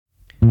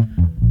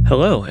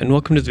Hello, and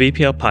welcome to the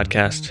VPL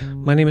podcast.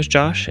 My name is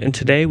Josh, and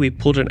today we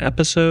pulled an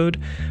episode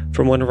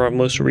from one of our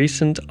most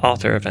recent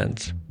author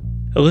events.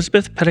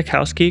 Elizabeth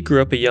Petuchowski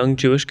grew up a young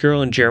Jewish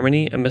girl in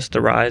Germany amidst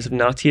the rise of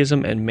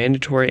Nazism and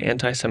mandatory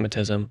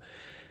anti-Semitism.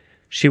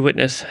 She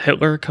witnessed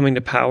Hitler coming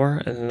to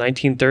power in the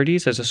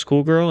 1930s as a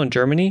schoolgirl in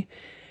Germany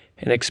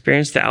and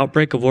experienced the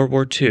outbreak of World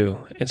War II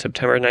in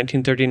September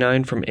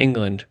 1939 from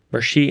England,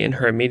 where she and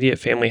her immediate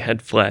family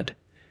had fled.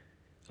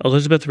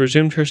 Elizabeth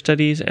resumed her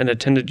studies and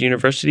attended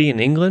university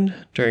in England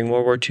during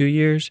World War II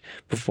years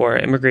before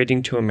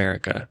immigrating to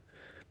America.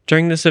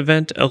 During this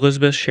event,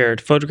 Elizabeth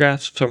shared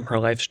photographs from her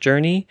life's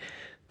journey,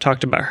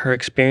 talked about her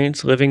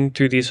experience living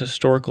through these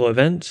historical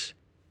events,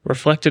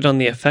 reflected on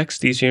the effects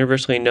these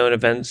universally known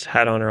events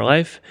had on her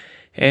life,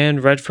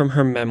 and read from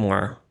her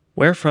memoir,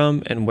 Where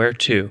From and Where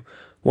To,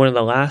 one of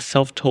the last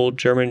self-told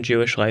German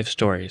Jewish life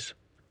stories.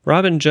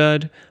 Robin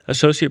Judd,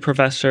 associate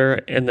professor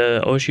in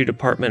the OSU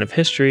Department of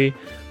History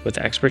with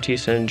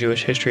expertise in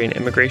Jewish history and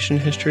immigration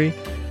history,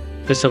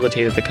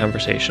 facilitated the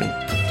conversation.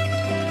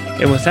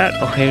 And with that,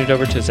 I'll hand it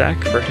over to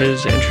Zach for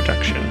his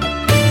introduction.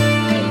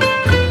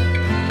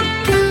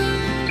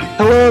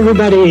 Hello,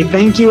 everybody.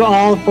 Thank you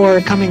all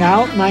for coming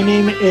out. My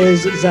name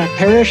is Zach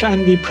Parrish.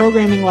 I'm the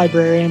programming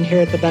librarian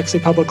here at the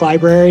Bexley Public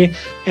Library,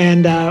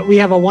 and we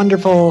have a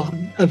wonderful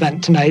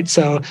event tonight.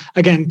 So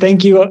again,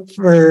 thank you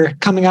for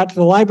coming out to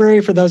the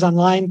library. For those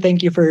online,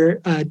 thank you for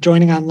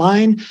joining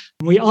online.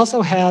 We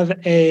also have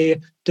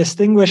a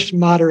distinguished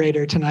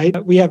moderator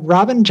tonight. We have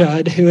Robin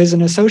Judd, who is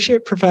an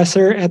associate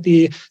professor at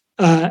the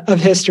of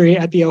history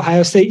at The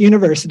Ohio State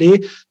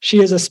University.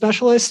 She is a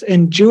specialist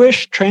in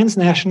Jewish,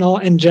 transnational,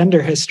 and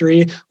gender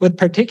history with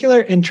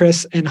particular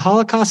interests in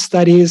Holocaust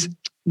studies,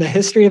 the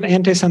history of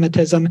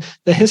anti-Semitism,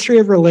 the history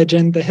of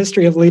religion, the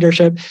history of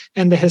leadership,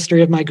 and the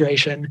history of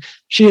migration.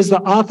 She is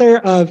the author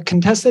of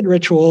Contested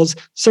Rituals,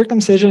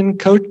 Circumcision,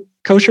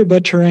 Kosher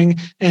Butchering,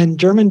 and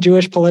German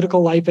Jewish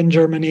Political Life in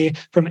Germany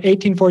from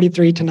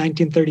 1843 to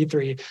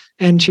 1933.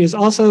 And she is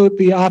also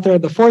the author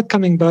of the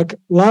forthcoming book,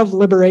 Love,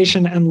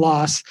 Liberation, and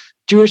Loss,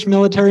 Jewish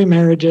Military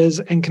Marriages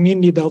and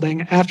Community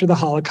Building After the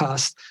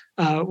Holocaust,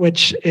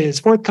 which is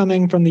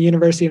forthcoming from the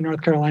University of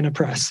North Carolina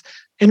Press.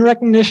 In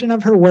recognition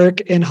of her work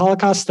in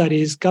Holocaust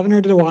studies,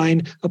 Governor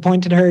DeWine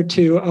appointed her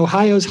to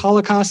Ohio's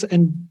Holocaust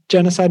and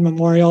Genocide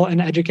Memorial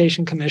and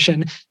Education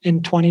Commission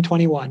in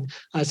 2021.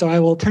 So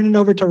I will turn it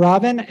over to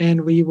Robin,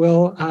 and we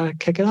will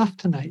kick it off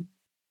tonight.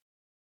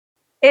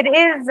 It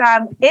is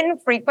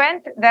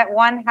infrequent that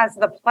one has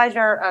the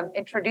pleasure of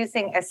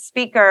introducing a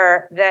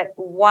speaker that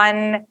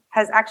one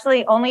has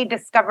actually only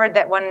discovered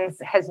that one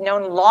has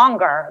known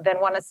longer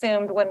than one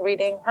assumed when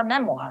reading her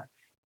memoir.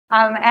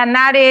 And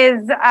that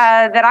is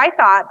that I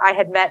thought I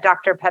had met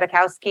Dr.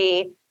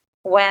 Petuchowski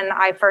when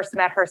I first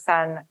met her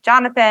son,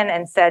 Jonathan,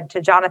 and said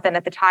to Jonathan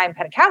at the time,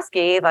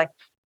 Petuchowski, like,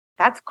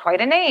 that's quite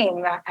a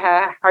name.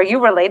 Are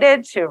you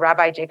related to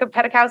Rabbi Jacob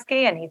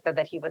Petuchowski? And he said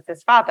that he was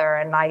his father.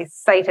 And I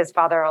cite his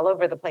father all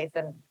over the place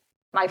in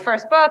my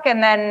first book,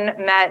 and then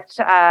met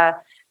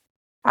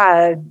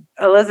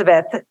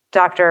Elizabeth,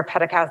 Dr.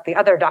 Petuchowski, the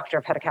other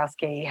Dr.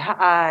 Petuchowski.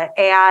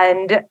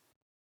 And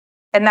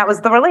that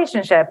was the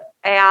relationship.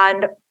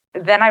 And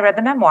then I read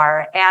the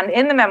memoir. And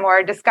in the memoir,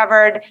 I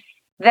discovered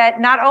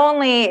that not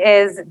only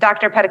is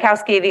Dr.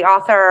 Petuchowski the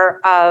author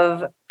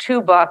of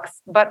 2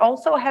 books, but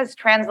also has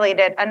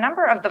translated a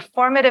number of the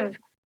formative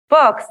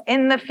books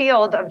in the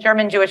field of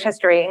German Jewish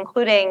history,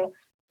 including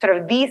sort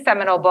of the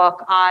seminal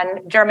book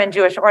on German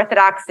Jewish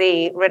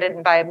Orthodoxy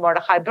written by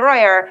Mordechai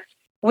Breuer,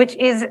 which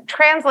is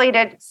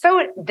translated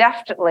so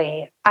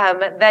deftly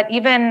that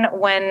even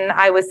when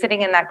I was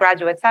sitting in that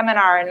graduate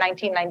seminar in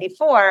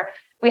 1994,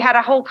 we had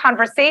a whole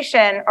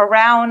conversation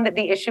around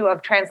the issue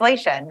of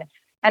translation.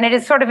 And it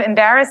is sort of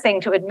embarrassing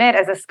to admit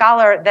as a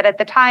scholar that at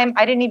the time,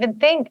 I didn't even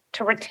think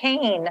to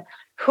retain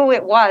who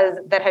it was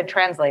that had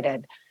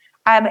translated.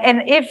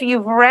 And if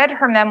you've read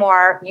her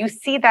memoir, you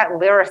see that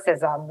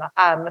lyricism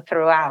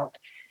throughout.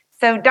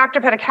 So Dr.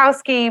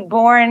 Petuchowski,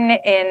 born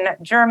in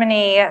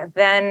Germany,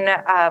 then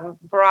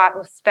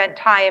spent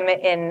time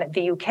in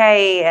the UK,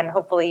 and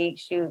hopefully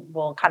she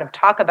will kind of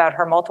talk about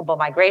her multiple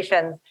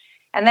migrations.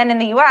 And then in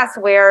the US,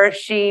 where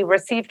she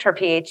received her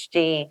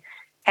PhD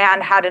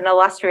and had an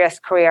illustrious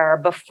career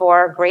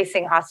before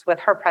gracing us with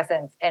her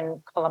presence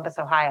in Columbus,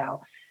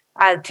 Ohio.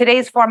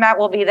 Today's format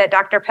will be that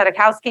Dr.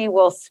 Petuchowski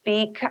will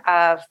speak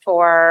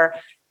for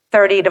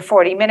 30 to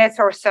 40 minutes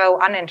or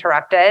so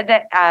uninterrupted.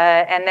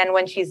 And then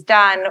when she's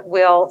done,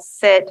 we'll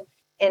sit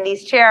in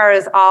these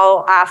chairs.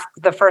 I'll ask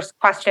the first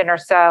question or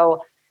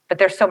so, but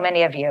there's so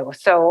many of you.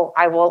 So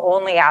I will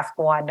only ask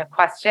one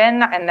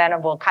question, and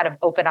then we'll kind of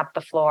open up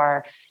the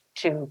floor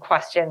to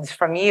questions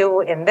from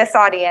you in this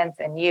audience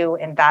and you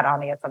in that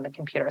audience on the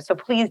computer. So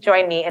please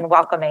join me in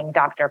welcoming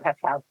Dr.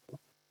 Petuchowski.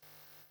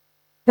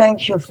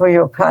 Thank you for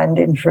your kind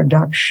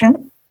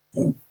introduction.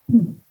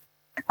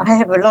 I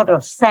have a lot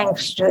of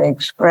thanks to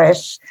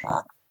express.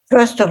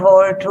 First of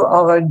all, to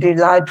our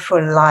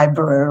delightful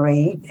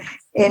library,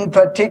 in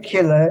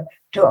particular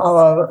to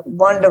our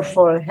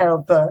wonderful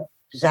helper,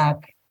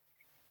 Zach.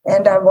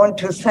 And I want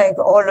to thank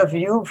all of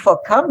you for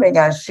coming.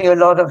 I see a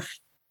lot of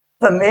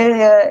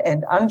familiar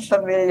and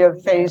unfamiliar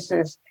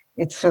faces.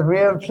 It's a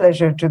real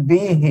pleasure to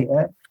be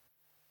here.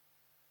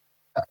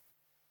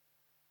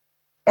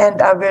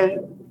 And I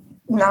will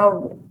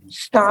now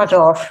start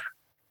off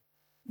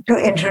to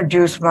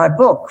introduce my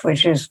book,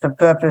 which is the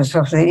purpose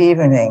of the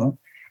evening.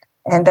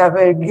 And I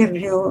will give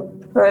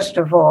you, first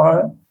of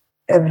all,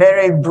 a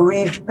very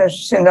brief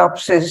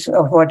synopsis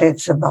of what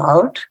it's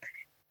about.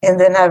 And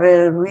then I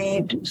will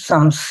read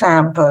some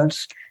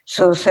samples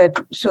so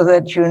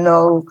that you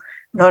know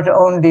not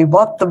only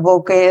what the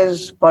book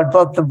is, but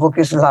what the book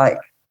is like.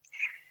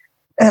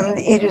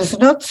 It is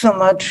not so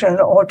much an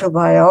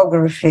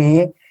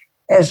autobiography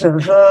as a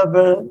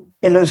verbal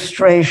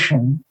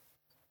illustration.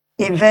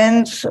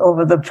 Events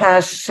over the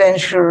past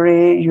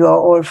century you are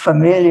all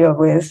familiar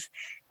with,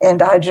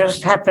 and I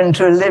just happened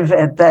to live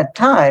at that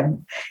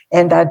time.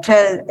 And I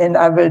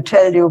will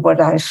tell you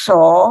what I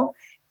saw,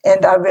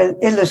 and I will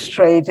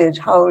illustrate it,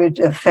 how it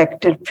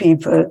affected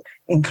people,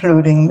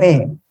 including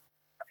me.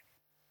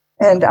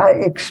 And I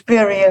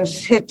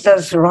experienced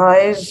Hitler's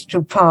rise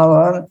to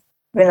power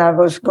when I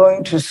was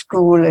going to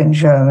school in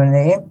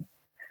Germany.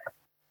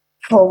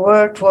 For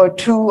World War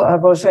II, I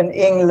was in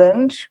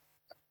England,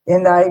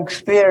 and I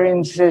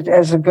experienced it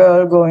as a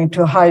girl going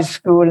to high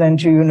school and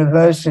to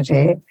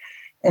university.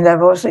 And I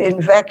was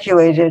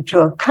evacuated to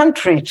a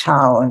country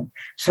town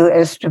so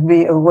as to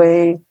be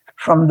away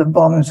from the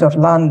bombs of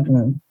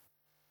London.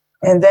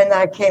 And then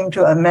I came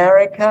to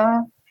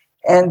America,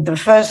 and the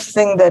first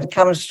thing that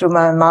comes to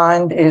my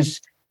mind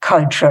is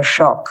culture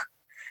shock.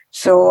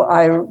 So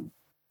I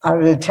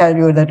will tell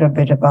you a little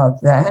bit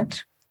about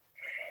that.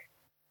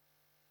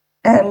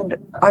 And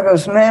I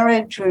was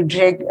married to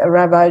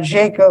Rabbi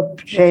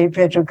Jacob J.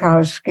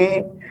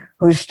 Petuchowski,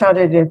 who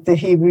studied at the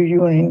Hebrew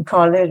Union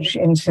College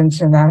in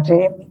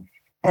Cincinnati.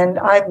 And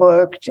I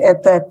worked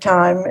at that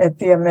time at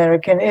the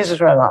American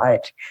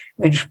Israelite,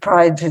 which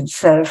prides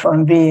itself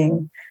on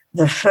being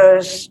the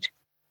first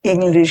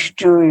English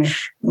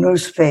Jewish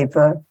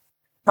newspaper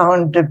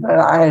founded by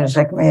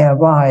Isaac Mayer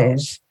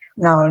Wise.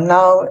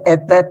 Now,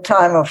 at that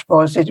time, of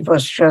course, it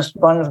was just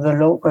one of the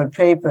local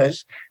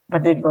papers,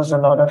 but it was a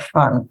lot of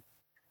fun.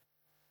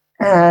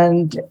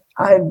 And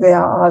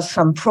there are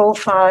some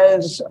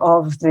profiles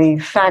of the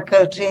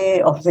faculty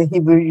of the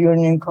Hebrew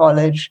Union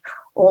College,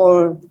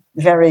 all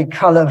very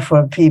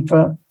colorful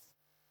people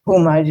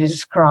whom I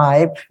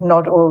describe,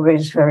 not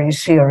always very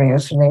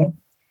seriously.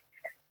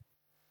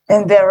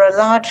 And there are a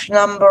large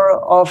number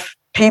of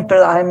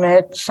people I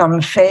met,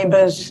 some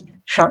famous,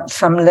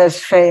 some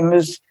less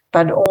famous,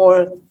 but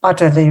all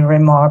utterly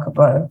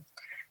remarkable.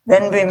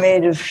 Then we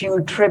made a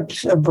few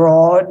trips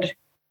abroad,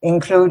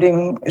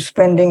 including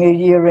spending a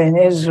year in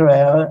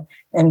Israel,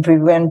 and we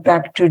went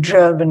back to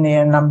Germany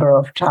a number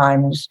of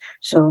times.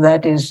 So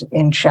that is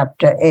in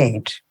chapter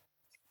 8.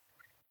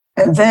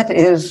 And that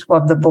is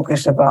what the book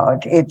is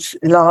about. It's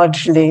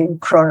largely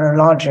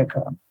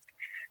chronological.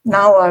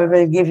 Now I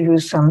will give you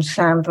some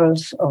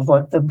samples of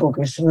what the book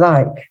is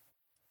like.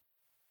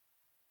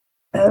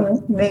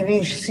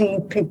 Maybe see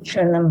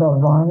picture number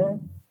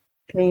 1,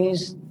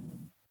 please.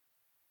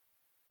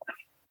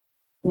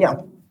 Yeah,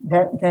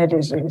 that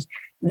is it.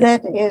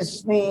 That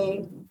is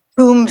the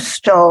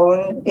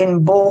tombstone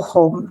in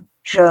Bochum,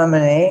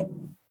 Germany,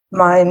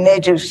 my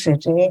native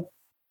city,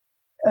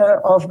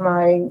 of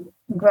my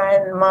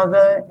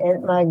grandmother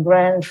and my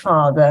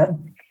grandfather.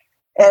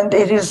 And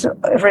it is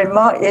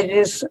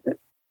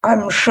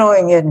I'm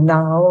showing it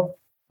now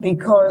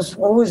because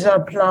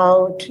Rosa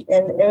Plaut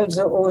and Else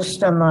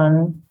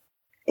Ostermann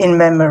in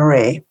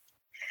memory.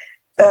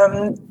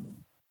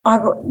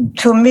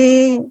 To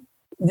me,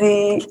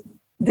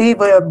 they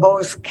were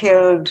both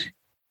killed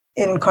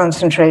in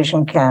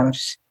concentration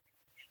camps.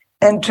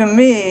 And to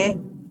me,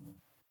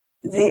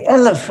 the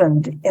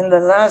elephant in the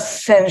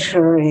last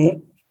century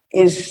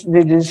is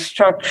the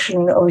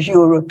destruction of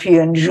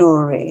European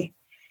Jewry.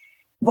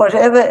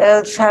 Whatever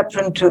else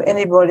happened to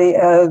anybody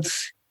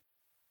else,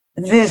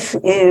 this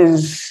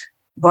is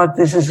what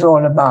this is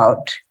all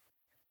about.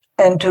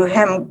 And to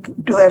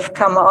have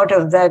come out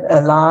of that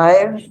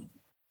alive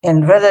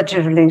and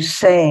relatively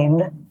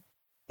sane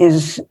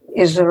is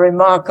a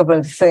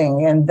remarkable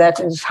thing, and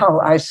that is how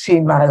I see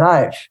my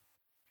life.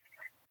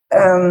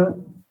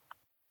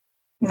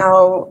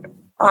 Now,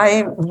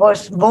 I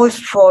was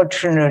most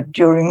fortunate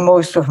during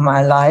most of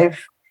my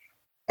life,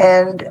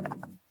 and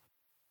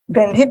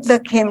when Hitler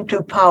came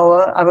to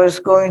power, I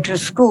was going to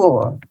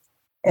school,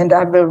 and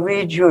I will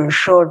read you a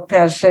short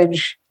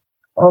passage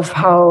of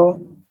how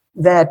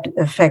that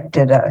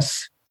affected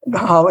us,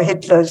 how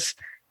Hitler's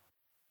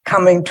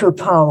coming to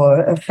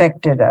power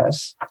affected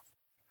us.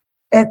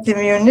 At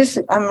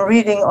the I'm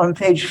reading on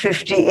page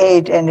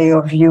 58, any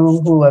of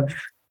you who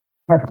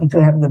happen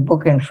to have the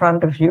book in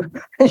front of you,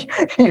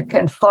 you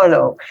can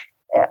follow.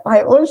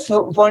 I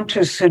also want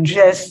to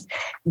suggest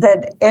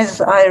that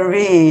as I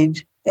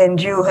read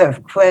and you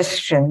have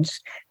questions,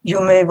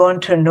 you may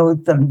want to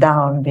note them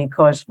down,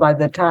 because by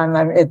the time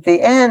I'm at the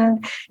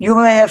end, you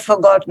may have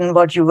forgotten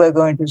what you were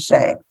going to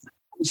say.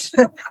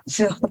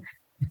 So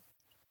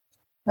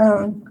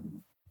At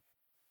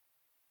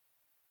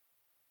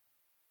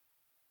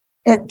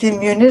the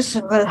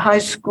Municipal High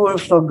School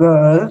for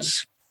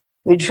Girls,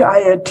 which I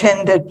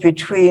attended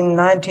between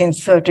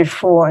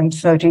 1934 and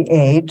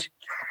 38,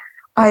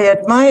 I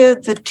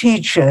admired the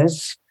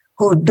teachers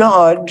who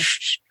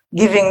dodged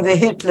giving the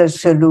Hitler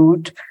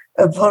salute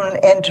upon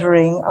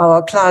entering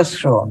our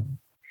classroom.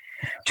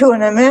 To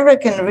an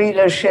American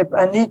readership,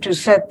 I need to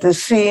set the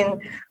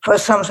scene for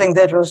something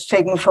that was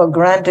taken for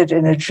granted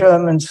in a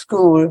German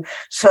school,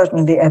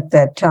 certainly at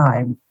that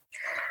time.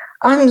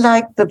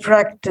 Unlike the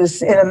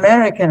practice in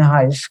American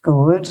high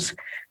schools,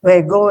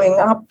 where going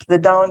up the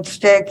down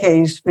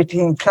staircase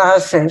between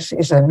classes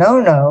is a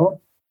no-no,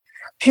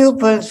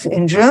 pupils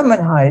in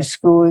German high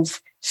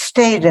schools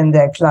stayed in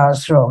their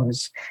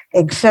classrooms,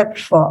 except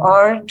for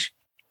art,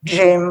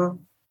 gym,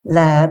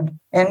 lab,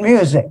 and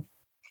music.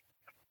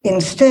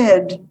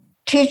 Instead,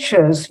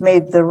 teachers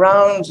made the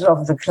rounds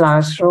of the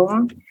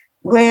classroom,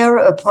 where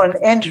upon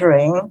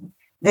entering,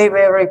 they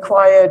were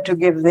required to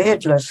give the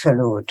Hitler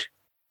salute.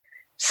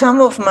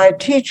 Some of my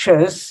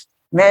teachers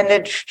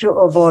managed to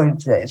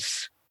avoid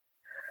this.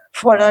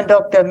 Fräulein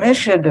Dr.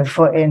 Meschede,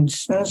 for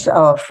instance,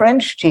 our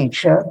French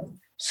teacher,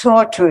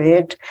 saw to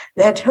it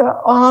that her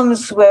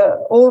arms were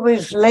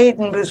always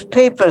laden with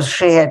papers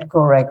she had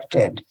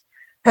corrected.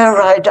 Her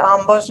right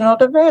arm was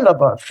not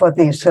available for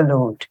the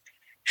salute.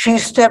 She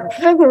stepped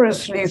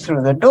vigorously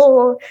through the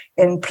door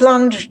and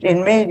plunged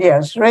in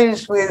medias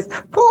res with,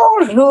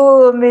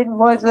 "Bonjour,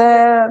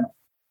 mademoiselle."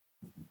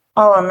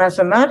 Our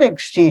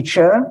mathematics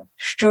teacher,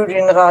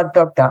 Studienrat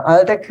Dr.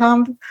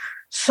 Aldekamp,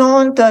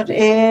 sauntered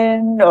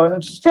in,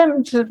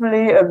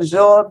 ostensibly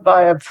absorbed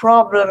by a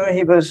problem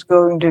he was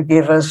going to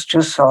give us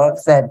to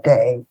solve that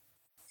day.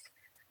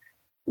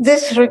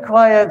 This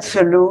required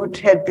salute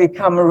had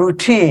become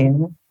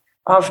routine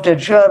after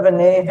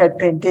Germany had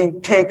been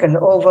taken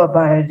over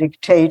by a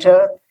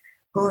dictator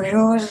who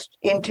used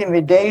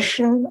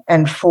intimidation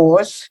and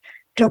force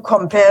to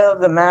compel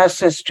the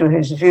masses to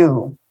his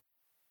view.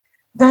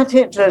 That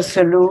Hitler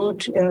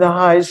salute in the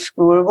high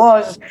school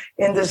was,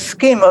 in the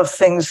scheme of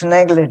things,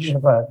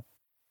 negligible.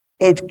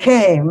 It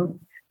came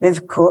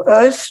with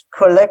coerced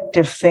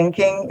collective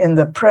thinking in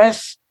the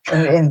press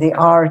and in the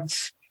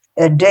arts,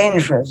 a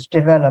dangerous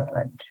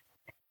development.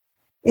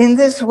 In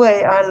this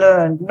way, I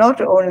learned not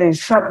only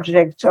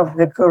subjects of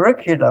the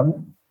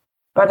curriculum,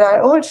 but I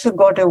also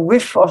got a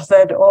whiff of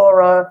that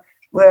aura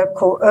where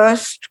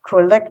coerced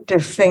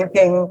collective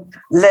thinking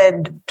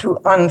led to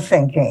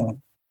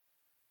unthinking.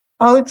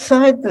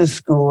 Outside the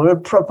school,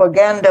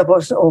 propaganda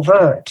was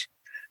overt.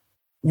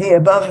 The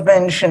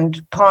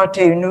above-mentioned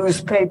party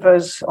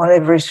newspapers on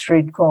every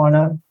street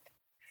corner,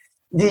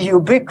 the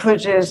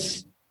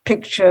ubiquitous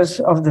pictures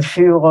of the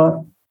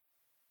Führer.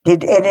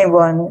 Did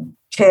anyone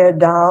tear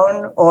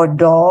down or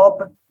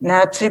daub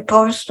Nazi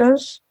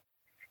posters?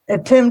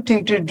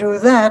 Attempting to do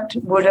that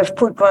would have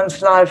put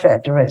one's life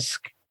at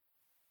risk.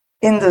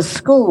 In the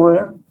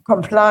school,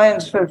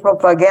 compliance with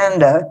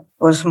propaganda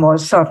was more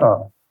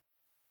subtle.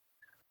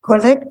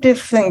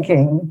 Collective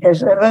thinking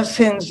has ever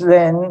since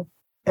then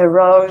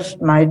aroused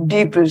my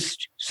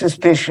deepest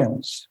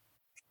suspicions.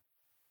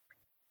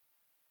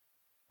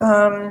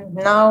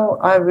 Now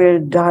I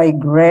will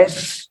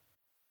digress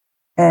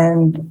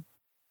and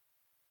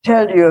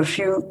tell you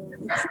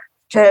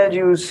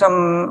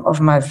some of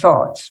my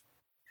thoughts.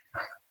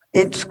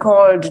 It's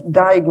called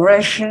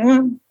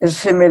Digression,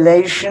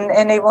 Assimilation,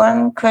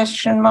 anyone? ?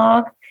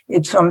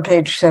 It's on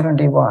page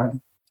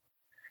 71.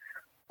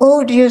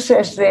 Odious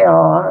as they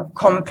are,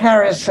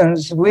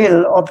 comparisons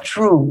will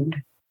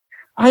obtrude.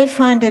 I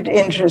find it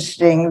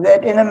interesting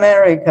that in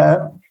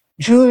America,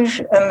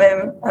 Jewish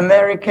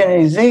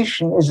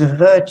Americanization is a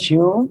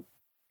virtue,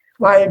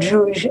 while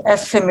Jewish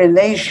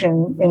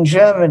assimilation in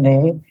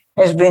Germany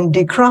has been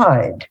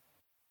decried.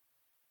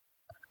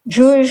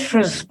 Jewish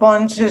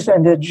responses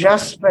and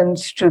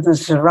adjustments to the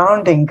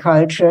surrounding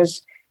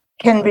cultures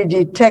can be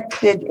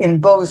detected in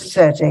both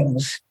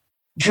settings.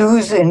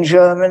 Jews in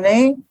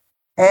Germany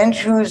and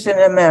Jews in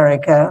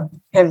America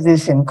have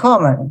this in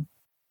common.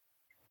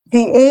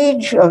 The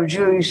age of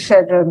Jewish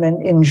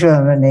settlement in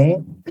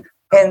Germany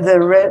and the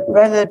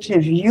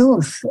relative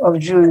youth of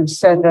Jewish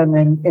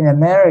settlement in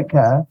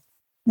America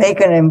make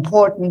an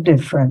important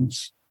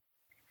difference.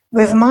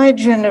 With my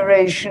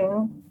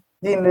generation,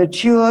 the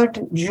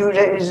matured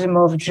Judaism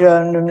of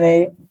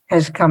Germany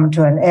has come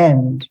to an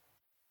end.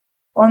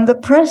 On the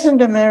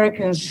present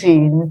American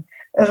scene,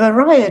 a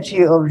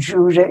variety of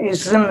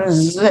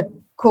Judaisms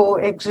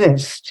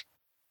coexist,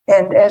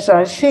 and as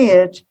I see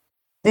it,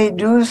 they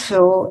do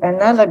so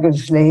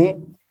analogously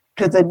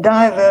to the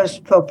diverse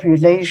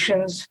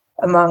populations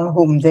among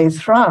whom they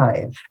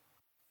thrive.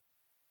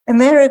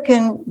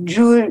 American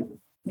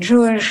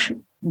Jewish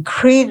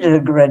creedal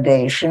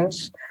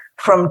gradations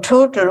from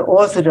total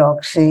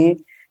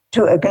orthodoxy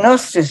to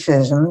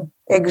agnosticism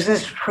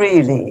exist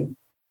freely.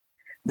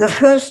 The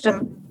first,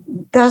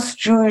 does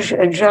Jewish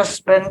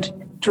adjustment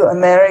to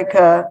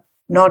America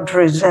not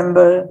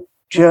resemble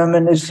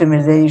German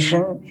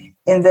assimilation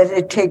in that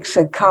it takes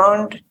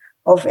account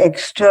of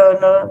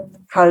external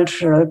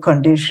cultural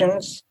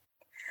conditions,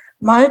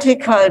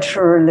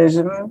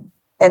 multiculturalism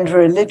and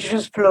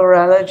religious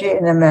plurality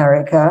in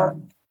America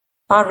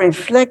are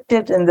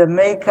reflected in the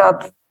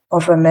makeup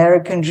of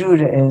American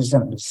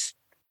Judaisms.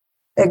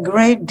 A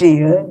great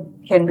deal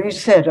can be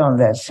said on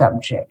that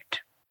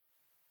subject.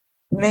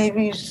 May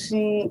we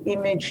see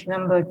image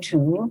number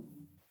 2?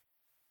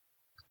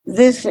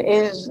 This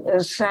is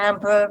a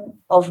sample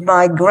of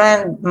my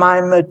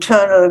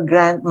maternal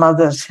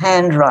grandmother's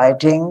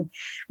handwriting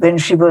when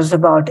she was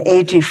about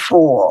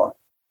 84.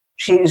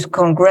 She is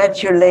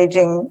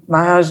congratulating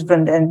my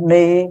husband and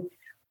me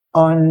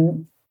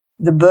on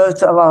the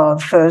birth of our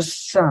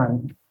first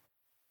son.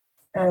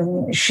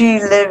 She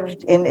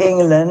lived in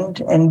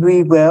England and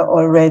we were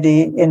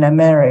already in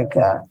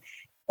America.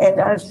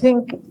 And I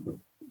think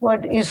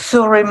what is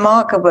so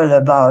remarkable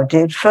about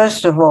it,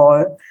 first of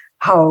all,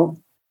 how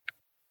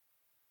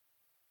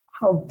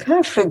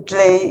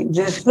perfectly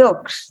this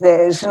looks.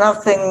 There is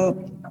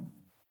nothing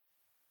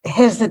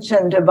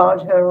hesitant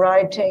about her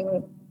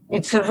writing.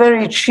 It's a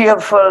very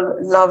cheerful,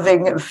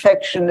 loving,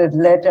 affectionate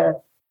letter.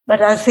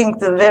 But I think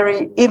the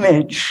very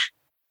image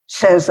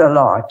says a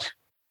lot.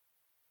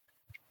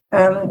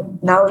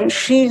 Now,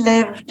 she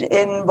lived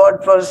in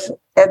what was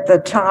at the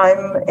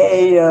time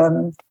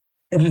a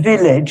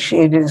village.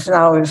 It is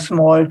now a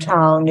small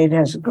town. It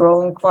has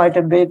grown quite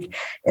a bit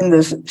in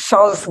the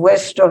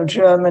southwest of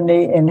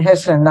Germany, in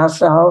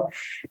Hessen-Nassau.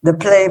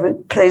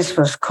 The place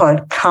was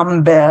called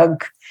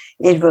Camberg.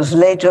 It was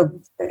later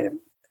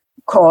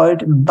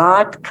called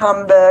Bad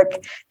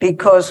Camberg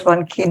because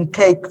one can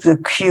take the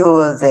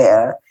cure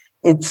there.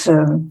 It's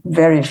a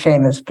very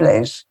famous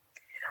place.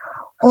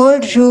 All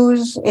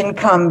Jews in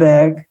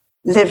Camberg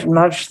lived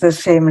much the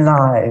same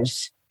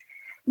lives.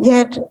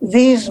 Yet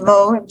these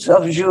modes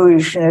of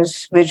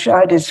Jewishness, which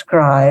I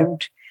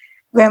described,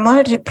 were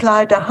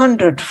multiplied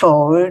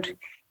 100-fold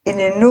in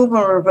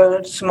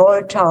innumerable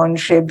small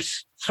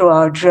townships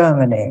throughout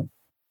Germany.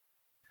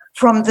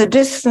 From the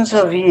distance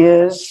of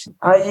years,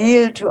 I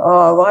yield to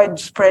our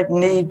widespread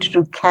need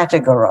to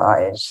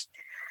categorize.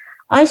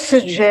 I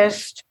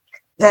suggest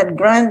that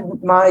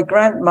my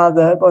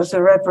grandmother was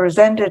a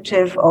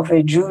representative of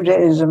a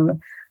Judaism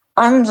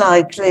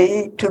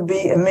unlikely to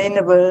be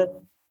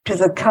amenable to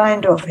the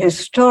kind of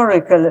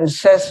historical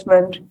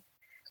assessment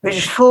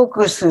which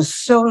focuses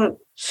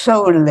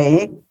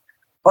solely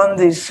on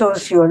the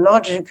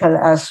sociological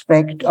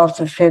aspect of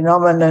the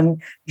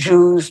phenomenon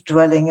Jews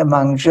dwelling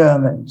among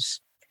Germans.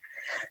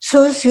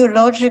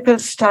 Sociological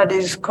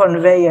studies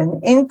convey an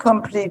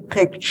incomplete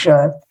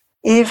picture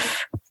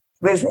if,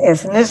 with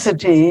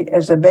ethnicity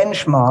as a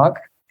benchmark,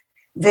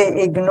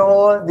 they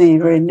ignore the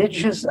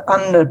religious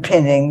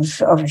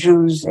underpinnings of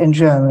Jews in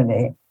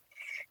Germany.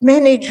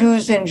 Many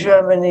Jews in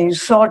Germany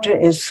sought to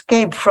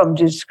escape from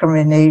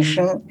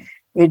discrimination,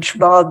 which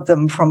barred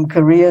them from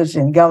careers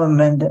in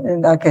government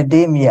and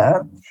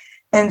academia,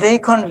 and they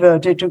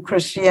converted to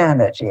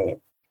Christianity.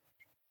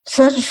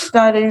 Such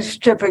studies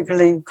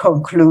typically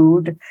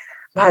conclude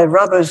by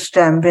rubber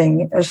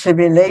stamping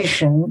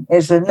assimilation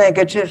as a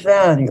negative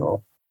value.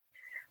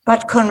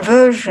 But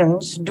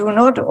conversions do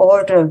not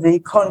alter the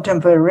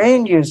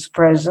contemporaneous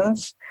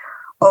presence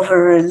of a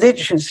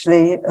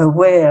religiously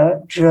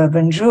aware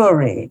German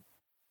Jewry.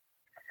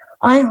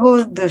 I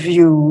hold the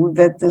view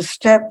that the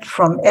step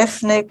from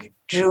ethnic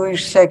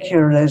Jewish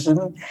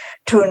secularism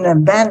to an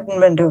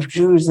abandonment of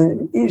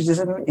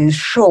Judaism is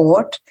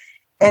short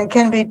and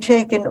can be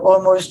taken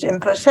almost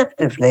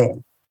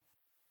imperceptibly.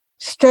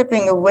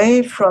 Stepping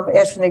away from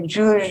ethnic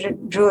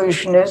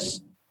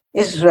Jewishness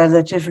is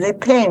relatively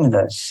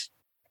painless.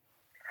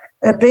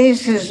 A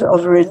basis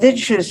of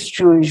religious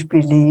Jewish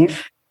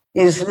belief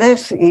is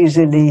less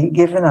easily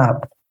given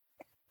up.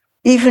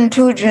 Even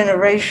 2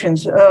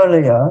 generations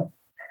earlier,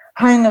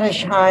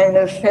 Heinrich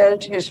Heine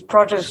felt his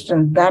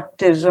Protestant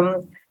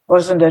baptism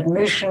was an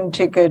admission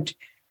ticket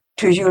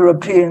to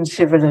European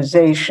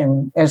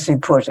civilization, as he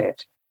put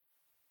it.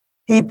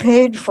 He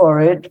paid for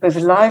it with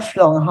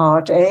lifelong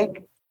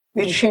heartache,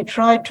 which he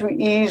tried to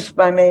ease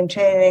by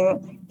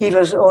maintaining he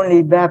was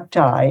only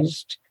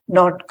baptized,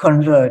 not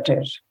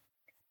converted.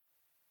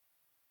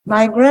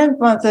 My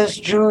grandmother's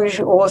Jewish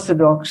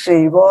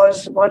orthodoxy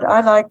was what I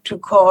like to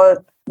call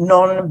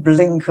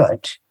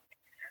non-blinkered.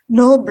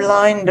 No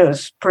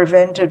blinders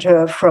prevented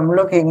her from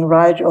looking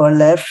right or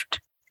left,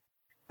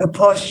 a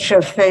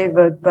posture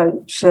favored by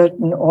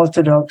certain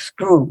Orthodox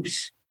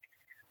groups.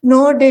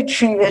 Nor did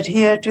she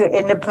adhere to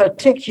any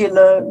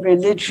particular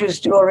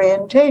religious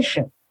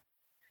orientation.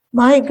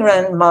 My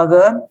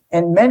grandmother,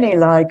 and many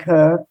like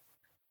her,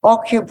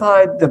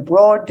 occupied the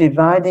broad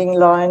dividing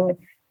line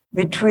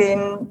between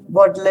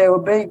what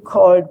Leobe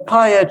called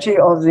piety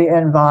of the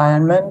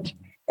environment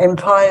and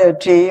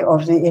piety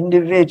of the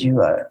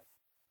individual.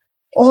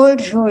 All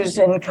Jews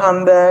in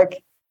Camberg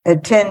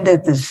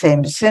attended the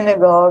same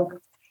synagogue,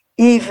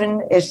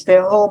 even as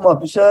their home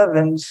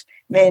observance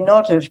may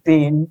not have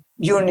been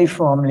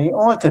uniformly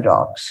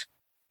Orthodox.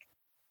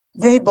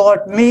 They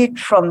bought meat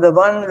from the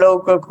one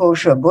local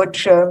kosher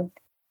butcher,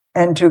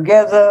 and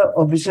together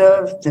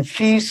observed the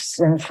feasts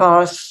and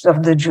fasts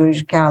of the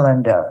Jewish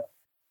calendar.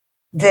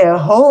 Their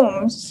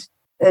homes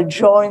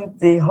adjoined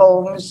the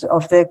homes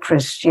of their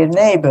Christian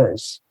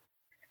neighbors.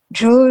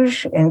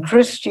 Jewish and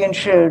Christian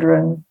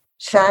children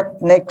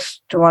sat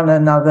next to one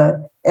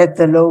another at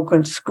the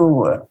local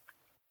school.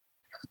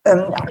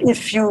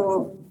 If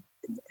you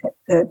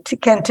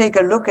can take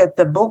a look at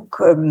the book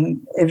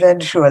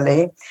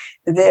eventually,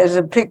 there's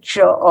a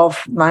picture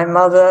of my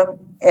mother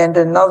and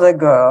another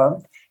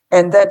girl,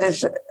 and that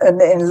is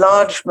an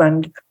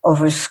enlargement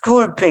of a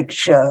school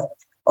picture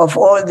of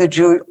all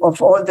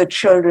the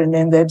children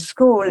in that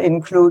school,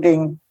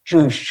 including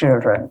Jewish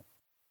children.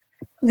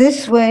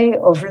 This way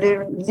of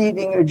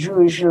leading a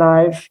Jewish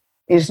life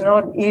is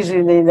not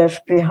easily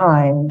left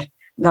behind,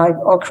 like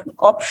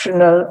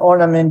optional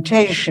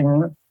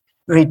ornamentation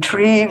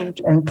retrieved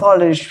and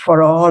polished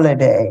for a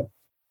holiday.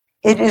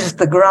 It is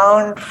the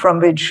ground from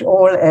which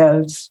all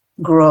else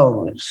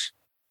grows.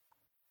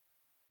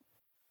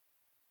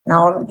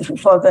 Now,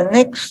 for the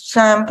next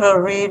sample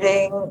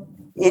reading,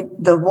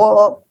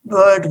 World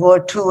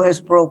War II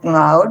has broken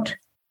out.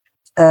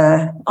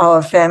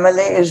 Our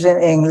family is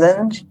in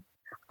England.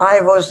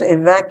 I was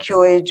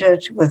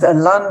evacuated with a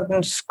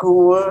London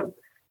school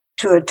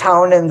to a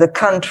town in the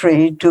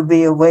country to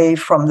be away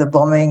from the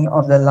bombing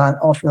of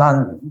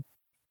London.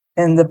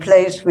 And the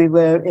place we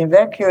were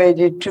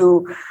evacuated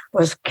to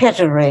was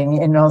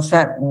Kettering in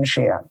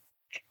Northamptonshire.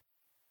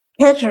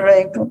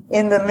 Kettering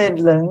in the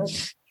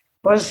Midlands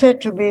was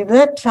said to be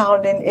that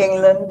town in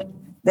England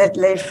that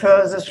lay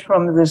furthest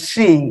from the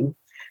sea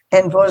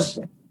and was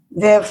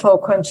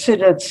therefore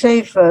considered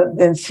safer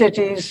than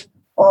cities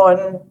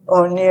on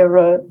or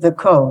nearer the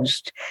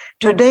coast.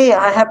 Today,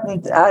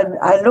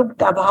 I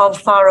looked up how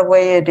far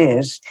away it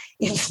is.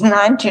 It's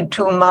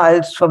 92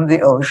 miles from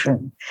the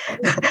ocean.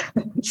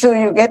 So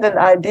you get an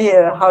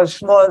idea how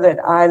small that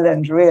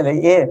island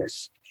really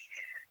is.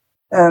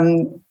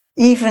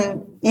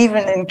 Even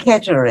in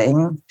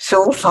Kettering,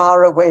 so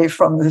far away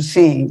from the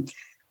sea,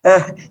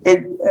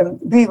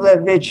 we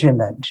were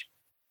vigilant.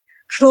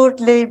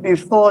 Shortly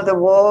before the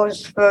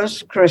war's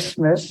first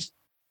Christmas,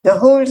 the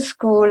whole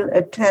school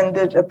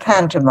attended a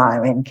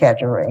pantomime in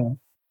Kettering.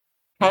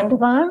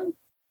 Pantomime?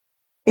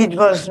 It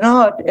was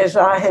not, as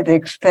I had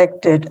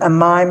expected, a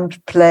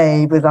mimed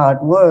play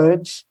without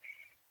words.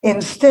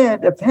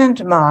 Instead, a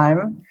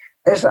pantomime,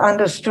 as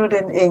understood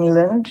in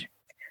England,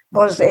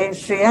 was a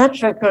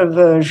theatrical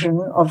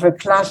version of a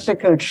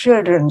classical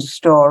children's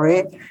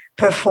story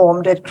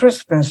performed at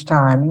Christmas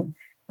time,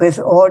 with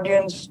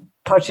audience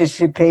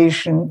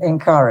participation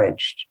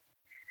encouraged.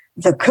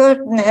 The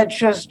curtain had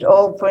just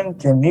opened,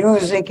 the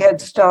music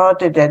had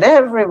started, and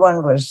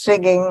everyone was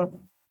singing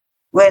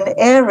when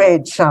air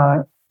raid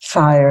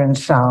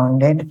sirens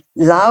sounded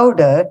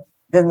louder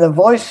than the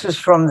voices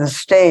from the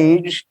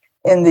stage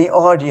and the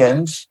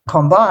audience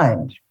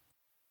combined.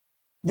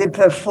 The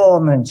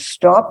performance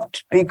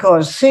stopped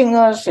because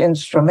singers,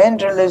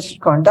 instrumentalists,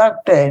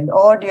 conductor, and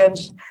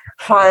audience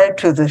filed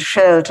to the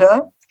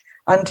shelter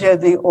until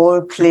the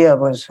all clear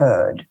was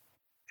heard.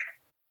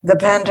 The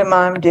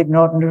pantomime did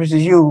not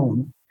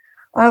resume.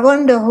 I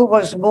wonder who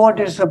was more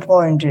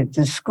disappointed,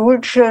 the school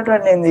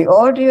children in the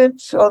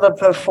audience or the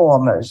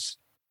performers?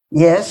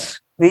 Yes,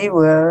 we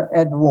were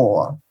at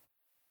war.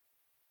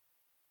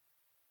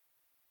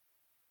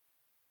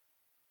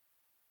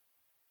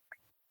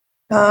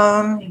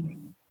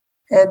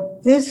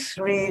 At this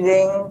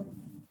reading,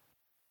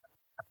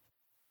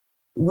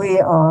 we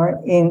are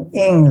in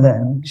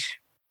England.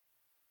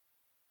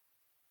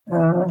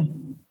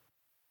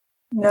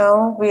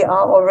 No, we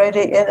are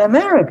already in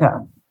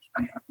America.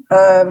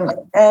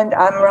 And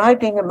I'm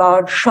writing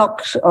about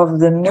shocks of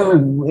the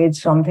new.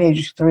 It's on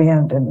page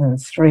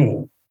 303.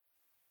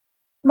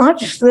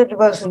 Much that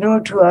was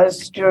new to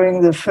us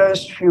during the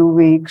first few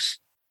weeks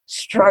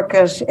struck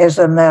us as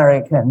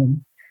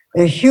American,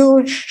 a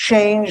huge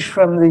change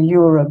from the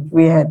Europe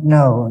we had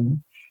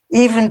known.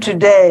 Even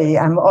today,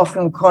 I'm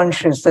often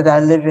conscious that I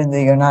live in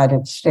the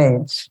United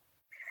States.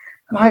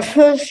 My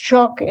first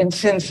shock in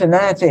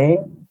Cincinnati,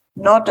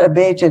 not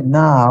abated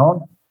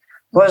now,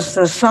 was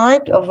the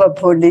sight of a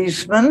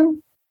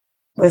policeman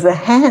with a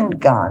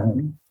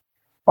handgun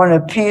on a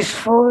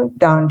peaceful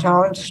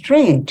downtown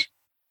street.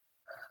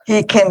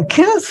 He can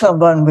kill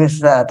someone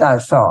with that, I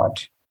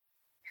thought.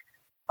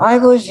 I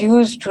was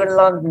used to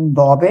London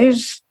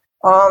bobbies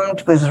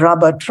armed with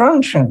rubber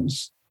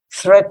truncheons,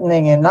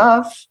 threatening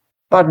enough,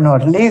 but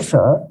not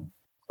lethal,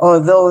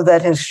 although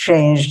that has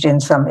changed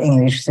in some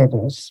English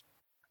cities.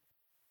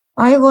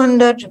 I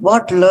wondered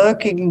what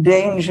lurking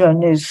danger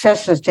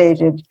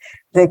necessitated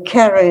the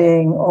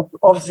carrying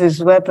of this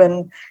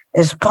weapon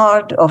as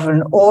part of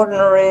an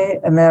ordinary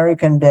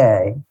American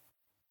day.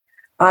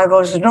 I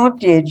was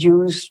not yet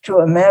used to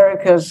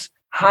America's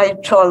high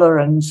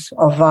tolerance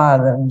of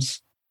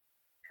violence.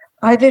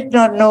 I did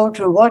not know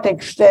to what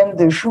extent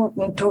the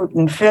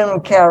shootin'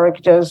 film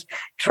characters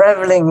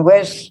traveling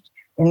west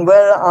in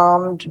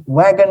well-armed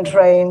wagon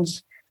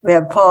trains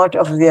were part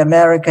of the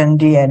American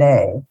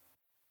DNA.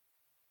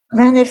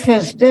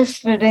 Manifest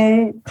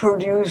Destiny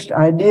produced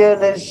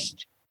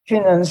idealists,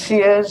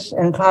 financiers,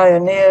 and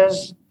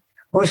pioneers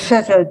who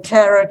settled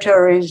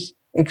territories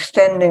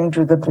extending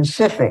to the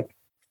Pacific.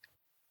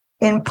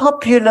 In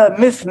popular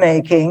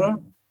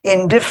myth-making,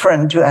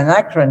 indifferent to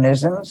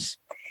anachronisms,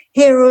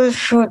 heroes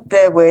shoot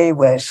their way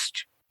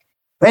west.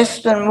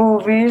 Western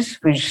movies,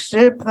 which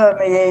still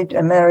permeate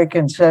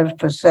American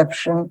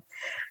self-perception,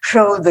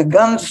 show the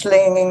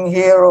gunslinging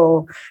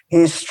hero,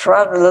 his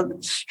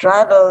straddle-legged,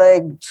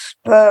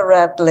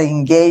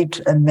 spur-rattling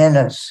gait a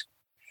menace.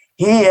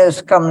 He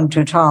has come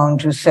to town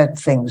to set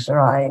things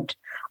right.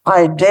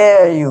 I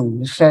dare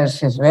you, says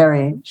his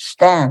very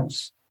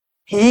stance.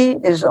 He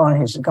is on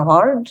his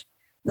guard,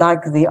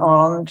 like the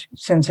armed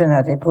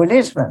Cincinnati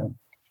policeman.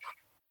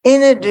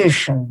 In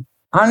addition,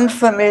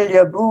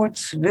 unfamiliar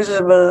boots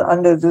visible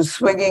under the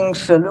swinging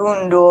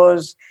saloon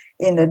doors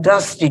in a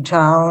dusty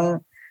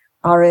town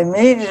are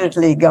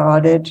immediately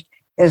guarded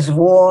as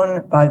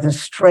worn by the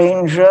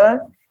stranger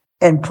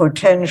and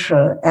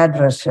potential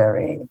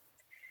adversary.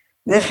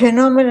 The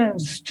phenomenon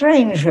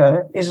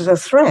stranger is a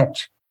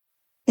threat,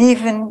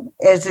 even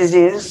as it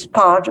is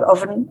part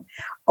of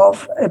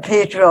a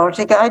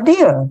patriotic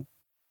idea.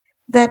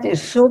 That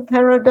is so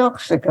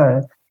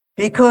paradoxical,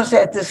 because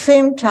at the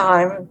same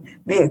time,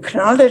 we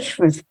acknowledge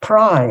with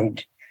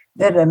pride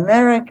that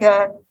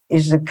America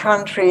is a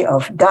country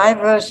of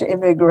diverse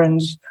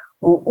immigrants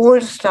who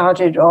all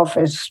started off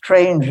as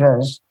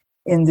strangers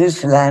in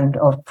this land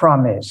of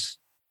promise.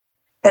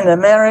 An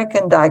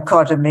American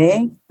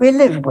dichotomy we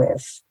live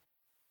with.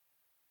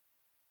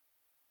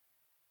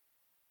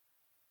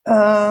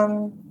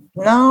 Now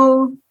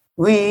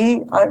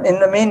in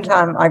the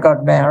meantime, I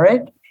got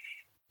married,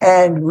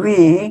 and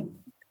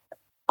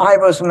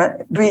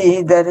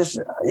that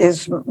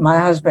is my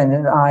husband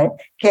and I,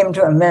 came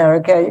to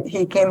America.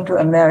 He came to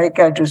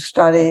America to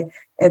study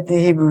at the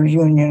Hebrew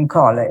Union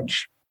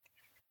College.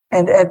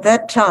 And at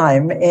that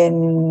time, in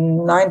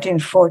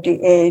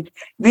 1948,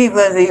 we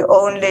were the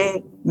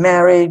only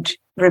married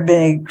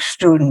rabbinic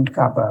student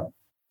couple.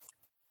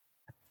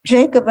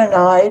 Jacob and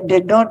I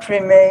did not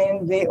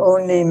remain the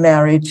only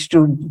married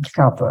student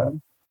couple.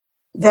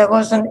 There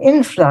was an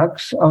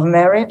influx of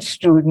married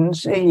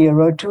students a year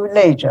or two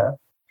later.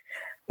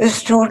 A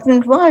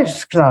student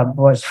wives club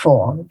was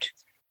formed.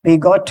 We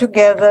got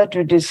together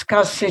to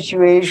discuss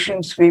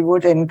situations we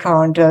would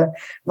encounter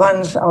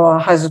once our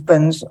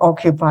husbands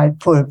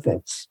occupied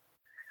pulpits.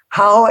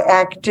 How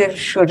active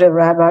should a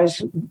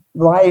rabbi's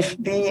wife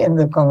be in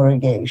the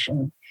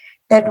congregation?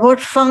 At what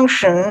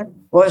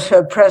function was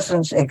her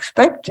presence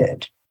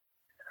expected?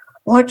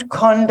 What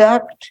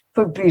conduct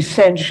could be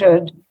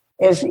censured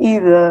as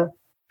either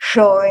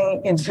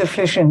showing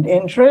insufficient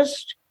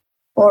interest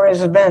or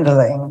as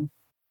meddling?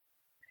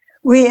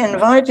 We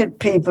invited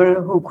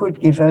people who could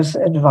give us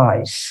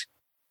advice.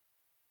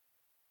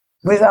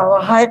 With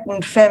our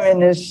heightened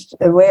feminist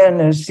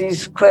awareness,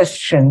 these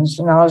questions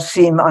now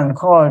seem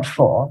uncalled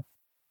for.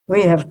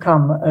 We have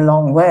come a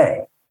long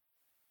way.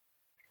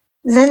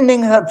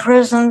 Lending her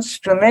presence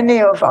to many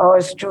of our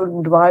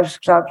student wives'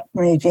 club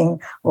meeting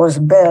was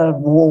Belle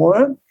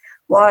Wall,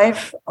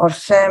 wife of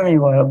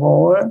Samuel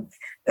Wall,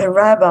 a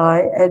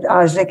rabbi at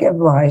Isaac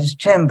and Wise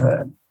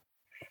Temple.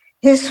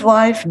 His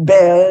wife,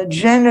 Belle,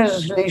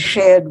 generously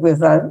shared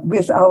with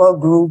our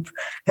group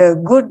her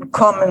good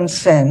common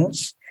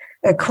sense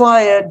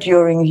acquired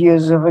during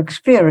years of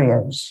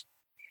experience.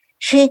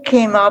 She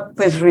came up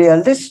with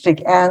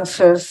realistic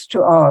answers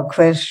to our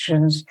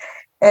questions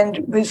and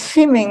with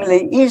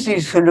seemingly easy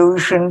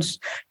solutions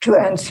to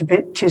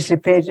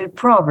anticipated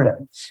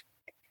problems.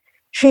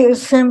 She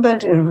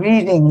assembled a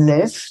reading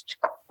list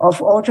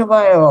of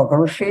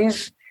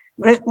autobiographies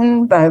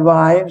written by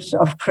wives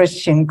of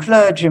Christian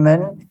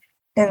clergymen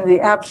in the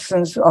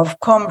absence of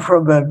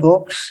comparable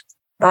books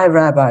by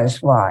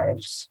rabbis'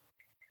 wives.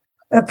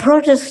 A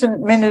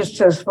Protestant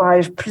minister's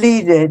wife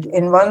pleaded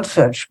in one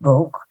such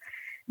book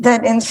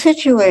that in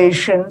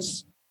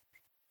situations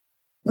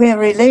where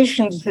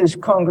relations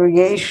with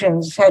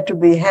congregations had to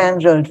be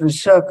handled with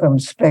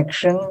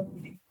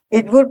circumspection,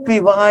 it would be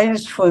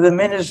wise for the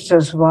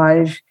minister's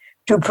wife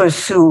to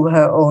pursue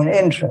her own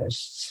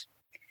interests.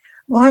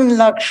 One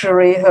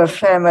luxury her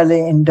family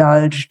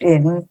indulged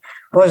in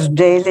was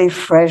daily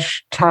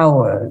fresh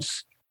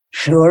towels.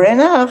 Sure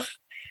enough,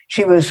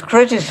 she was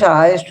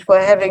criticized for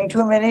having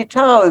too many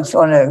towels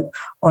on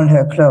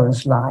her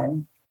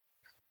clothesline.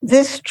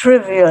 This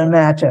trivial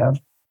matter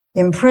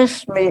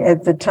impressed me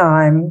at the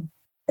time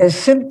as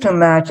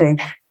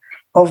symptomatic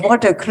of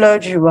what a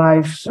clergy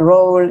wife's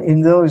role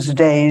in those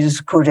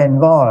days could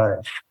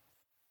involve.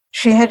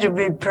 She had to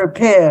be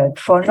prepared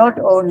for not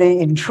only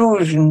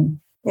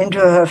intrusion into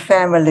her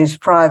family's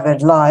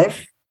private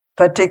life,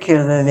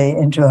 particularly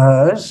into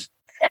hers,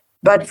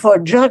 but for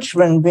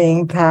judgment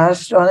being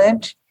passed on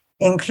it,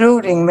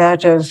 including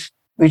matters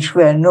which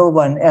were no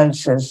one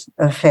else's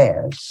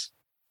affairs.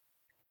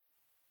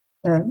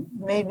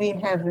 Maybe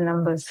have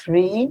number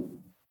 3.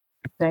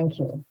 Thank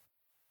you.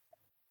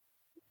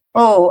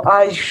 Oh,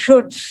 I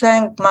should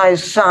thank my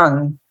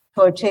son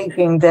for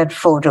taking that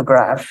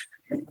photograph.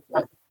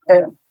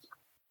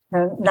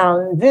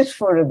 Now, this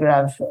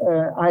photograph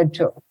I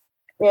took.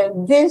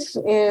 This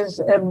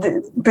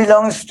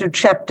belongs to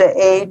chapter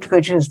 8,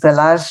 which is the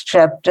last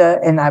chapter,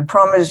 and I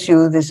promise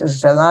you this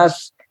is the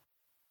last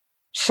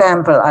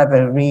sample I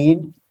will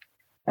read.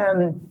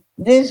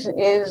 This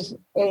is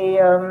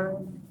a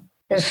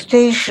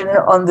station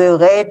on the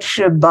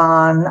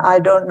Rätschebahn. I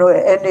don't know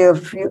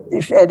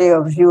if any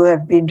of you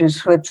have been to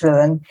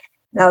Switzerland.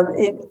 Now,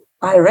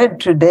 I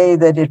read today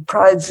that the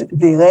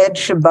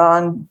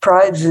Rätschebahn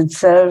prides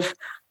itself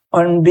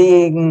on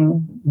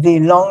being the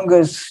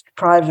longest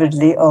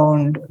privately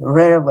owned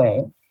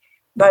railway.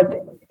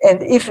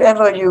 And if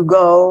ever you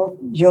go,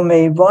 you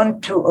may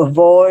want to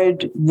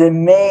avoid the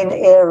main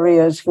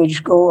areas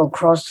which go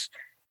across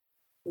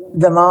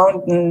the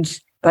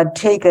mountains, but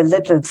take a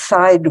little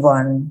side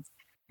one,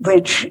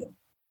 which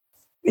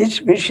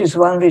is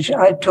one which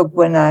I took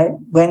when I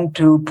went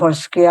to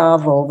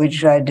Poschiavo,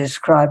 which I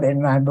describe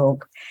in my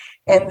book.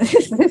 And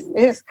this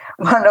is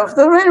one of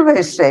the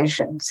railway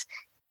stations.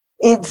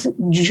 It's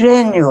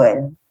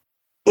genuine.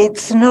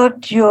 It's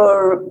not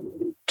your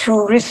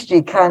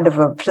touristy kind of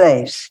a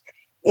place.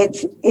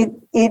 It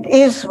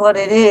is what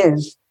it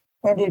is,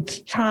 and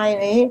it's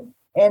tiny,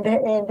 and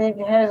it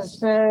has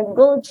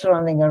goats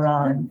running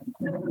around.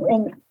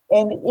 And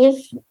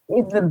if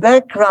in the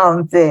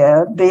background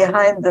there,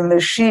 behind the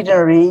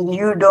machinery,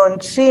 you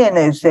don't see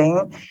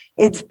anything,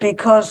 it's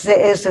because there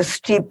is a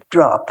steep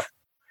drop.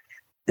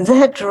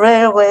 That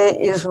railway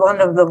is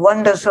one of the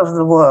wonders of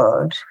the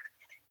world.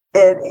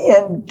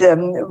 And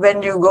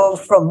when you go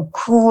from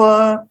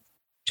Chur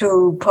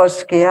to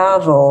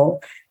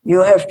Poschiavo,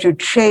 you have to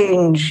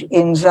change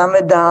in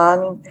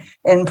Zamedan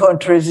and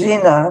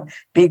Pontresina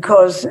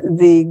because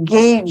the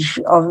gauge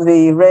of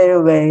the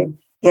railway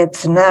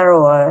gets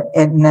narrower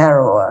and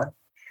narrower.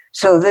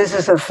 So this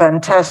is a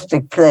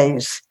fantastic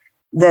place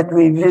that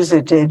we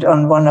visited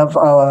on one of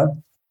our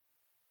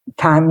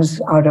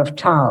times out of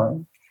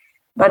town.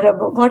 But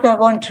what I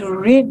want to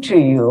read to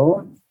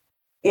you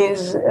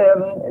is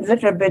a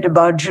little bit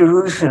about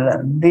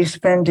Jerusalem. We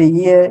spent a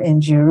year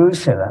in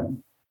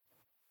Jerusalem.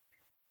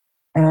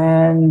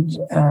 And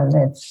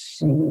let's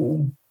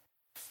see.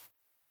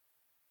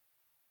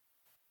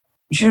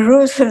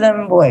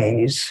 Jerusalem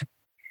Ways,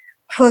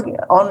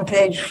 on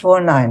page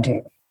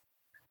 490.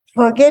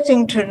 For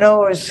getting to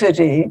know a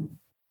city,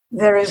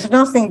 there is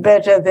nothing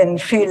better than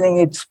feeling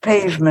its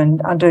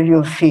pavement under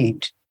your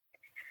feet.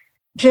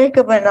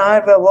 Jacob and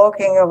I were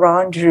walking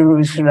around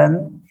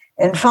Jerusalem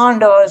and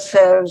found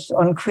ourselves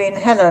on Queen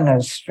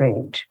Helena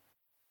Street.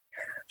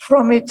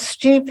 From its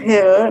steep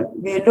hill,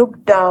 we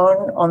looked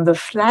down on the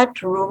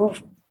flat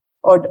roof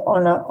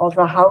of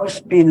a house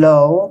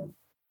below,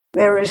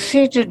 where a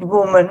seated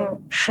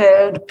woman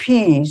shelled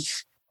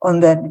peas on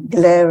that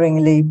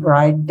glaringly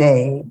bright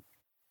day.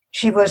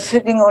 She was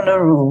sitting on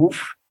a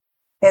roof,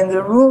 and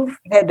the roof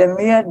had a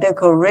mere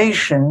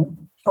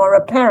decoration for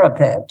a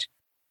parapet.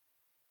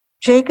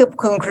 Jacob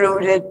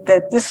concluded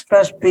that this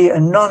must be a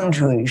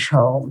non-Jewish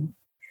home.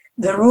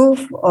 The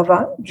roof of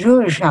a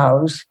Jewish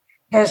house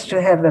has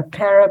to have a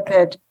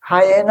parapet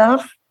high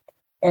enough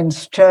and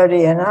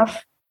sturdy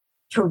enough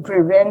to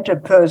prevent a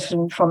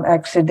person from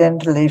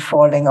accidentally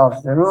falling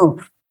off the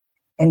roof.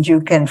 And you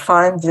can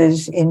find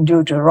this in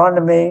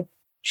Deuteronomy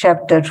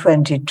chapter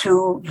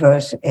 22,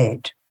 verse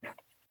 8.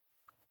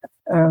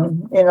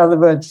 In other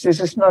words, this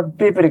is not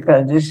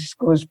biblical. This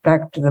goes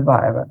back to the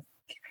Bible.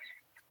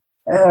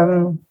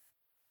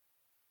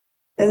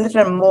 A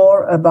little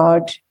more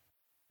about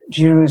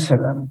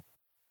Jerusalem.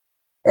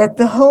 At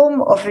the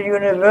home of a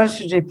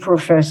university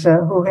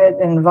professor who had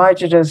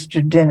invited us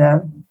to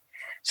dinner,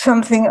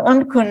 something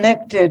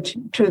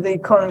unconnected to the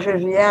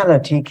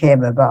conviviality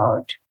came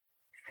about.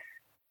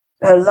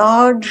 A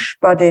large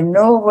but in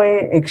no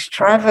way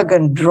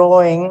extravagant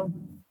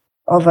drawing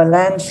of a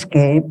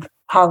landscape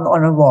hung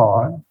on a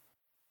wall.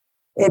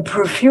 A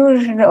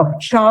profusion of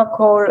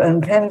charcoal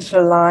and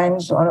pencil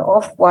lines on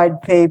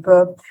off-white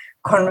paper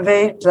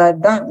conveyed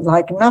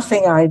like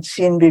nothing I'd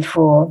seen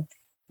before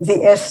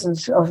the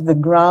essence of the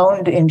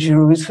ground in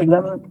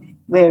Jerusalem,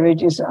 where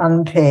it is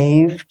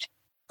unpaved,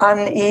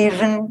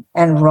 uneven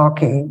and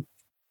rocky,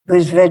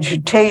 with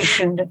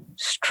vegetation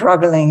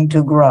struggling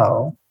to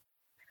grow.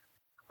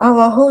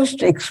 Our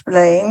host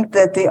explained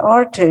that the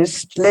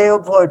artist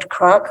Leopold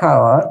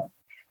Krakauer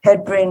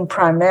had been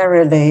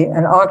primarily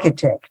an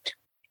architect.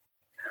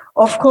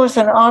 Of course,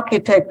 an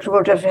architect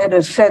would have had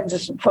a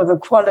sense for the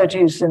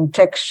qualities and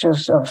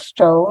textures of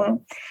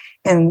stone,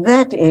 and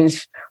that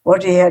is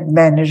what he had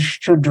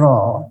managed to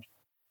draw.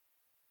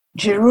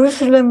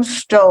 Jerusalem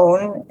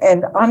stone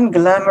and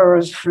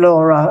unglamorous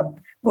flora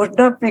would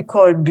not be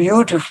called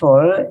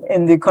beautiful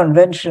in the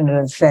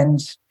conventional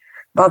sense,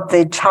 but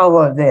they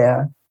tower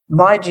there,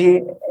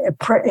 mighty,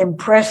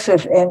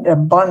 impressive and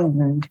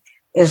abundant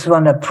as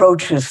one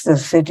approaches the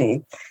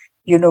city.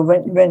 You know,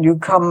 when you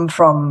come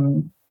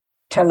from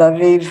Tel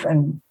Aviv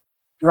and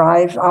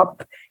drive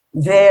up,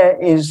 there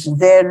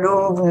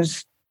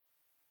looms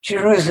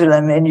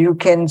Jerusalem, and you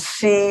can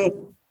see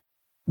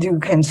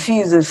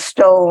the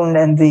stone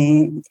and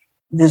the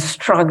this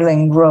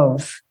struggling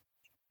growth.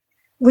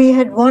 We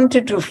had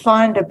wanted to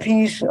find a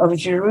piece of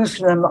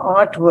Jerusalem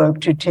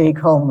artwork to take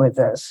home with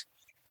us.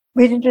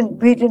 We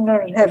did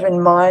not have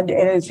in mind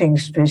anything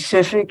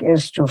specific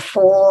as to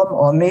form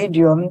or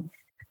medium,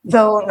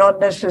 though not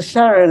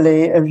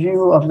necessarily a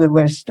view of the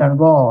Western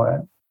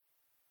Wall.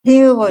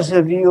 Here was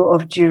a view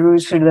of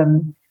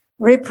Jerusalem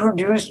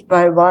reproduced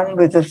by one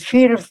with a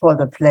feel for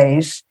the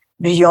place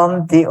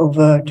beyond the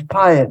overt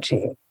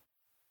piety.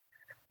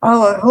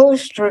 Our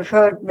host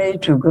referred me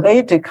to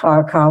Grete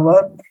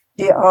Krakauer,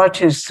 the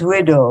artist's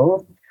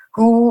widow,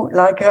 who,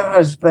 like her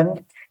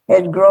husband,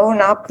 had grown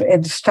up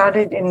and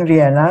studied in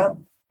Vienna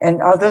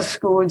and other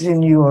schools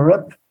in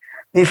Europe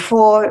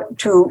before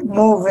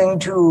moving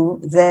to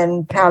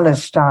then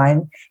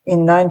Palestine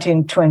in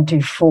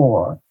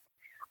 1924.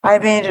 I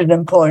made an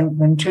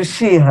appointment to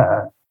see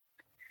her.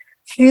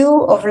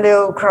 Few of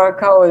Leo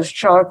Krakauer's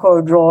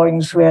charcoal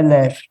drawings were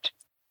left.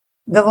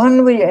 The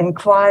one we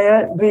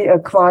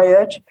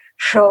acquired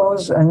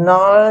shows a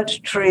gnarled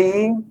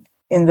tree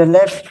in the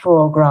left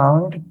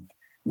foreground.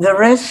 The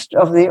rest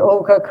of the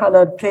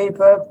ochre-colored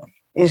paper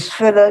is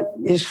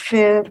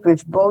filled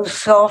with both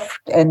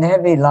soft and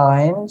heavy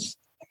lines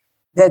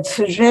that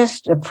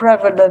suggest a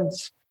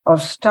prevalence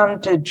of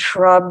stunted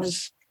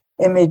shrubs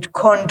amid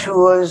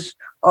contours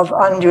of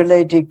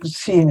undulating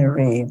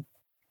scenery.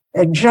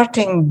 A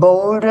jutting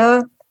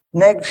boulder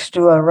next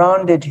to a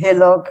rounded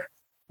hillock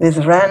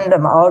with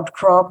random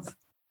outcrop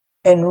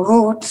and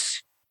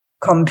roots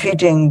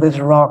competing with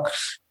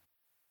rocks.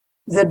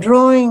 The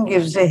drawing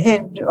gives a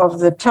hint of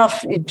the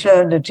tough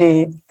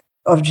eternity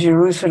of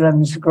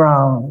Jerusalem's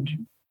ground.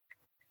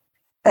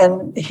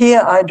 And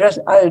here I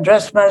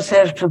address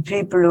myself to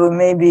people who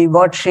may be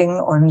watching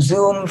on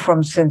Zoom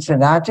from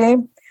Cincinnati.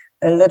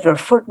 A little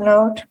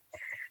footnote.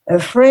 A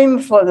frame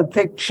for the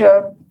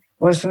picture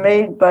was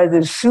made by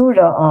the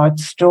Suda Art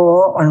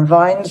Store on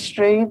Vine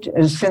Street,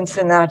 a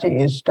Cincinnati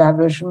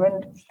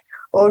establishment,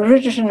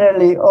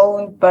 originally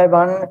owned by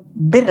one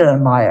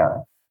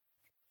Biddlemeyer.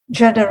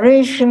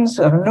 Generations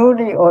of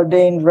newly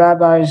ordained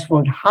rabbis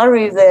would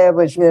hurry there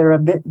with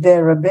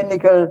their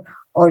rabbinical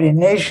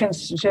ordination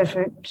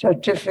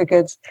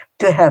certificates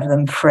to have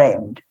them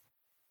framed.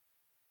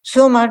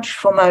 So much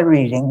for my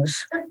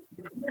readings.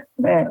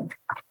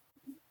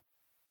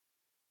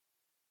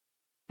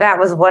 That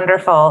was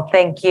wonderful.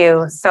 Thank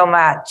you so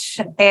much.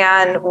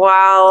 And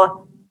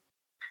while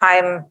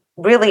I'm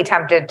really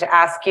tempted to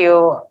ask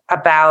you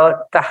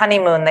about the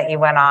honeymoon that you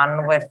went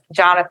on with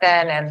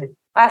Jonathan and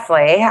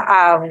Leslie,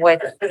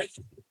 which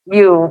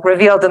you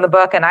revealed in the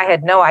book and I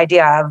had no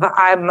idea of,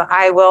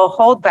 I will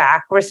hold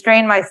back,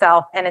 restrain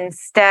myself, and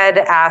instead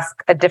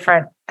ask a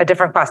different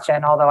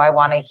question, although I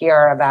want to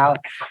hear about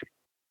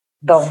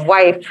the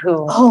wife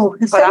who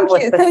put up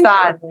with the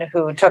son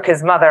who took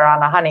his mother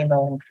on a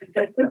honeymoon.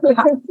 But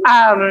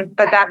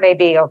that may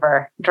be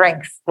over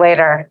drinks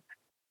later.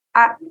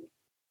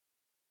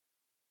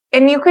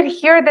 And you could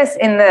hear this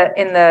in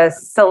the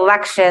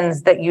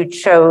selections that you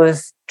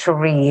chose to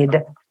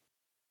read.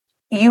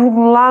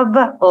 You love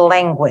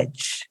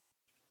language,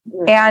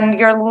 and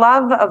your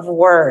love of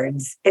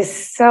words is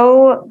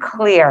so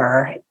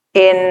clear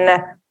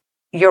in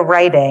your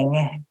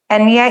writing.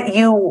 And yet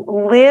you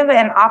live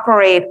and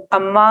operate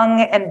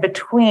among and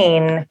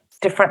between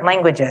different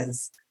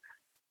languages.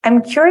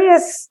 I'm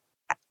curious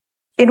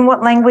in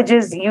what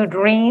languages you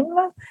dream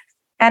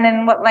and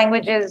in what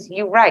languages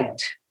you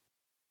write.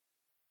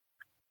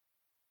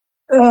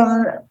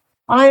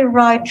 I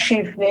write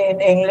chiefly in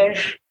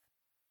English.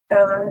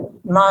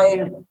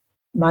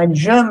 My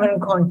German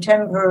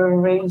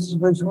contemporaries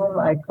with whom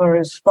I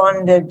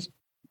corresponded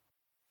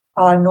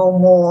are no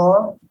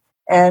more,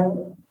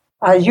 and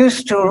I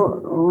used to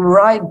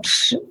write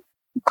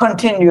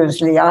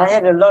continuously. I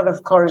had a lot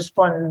of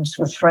correspondence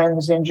with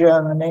friends in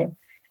Germany,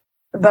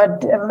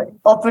 but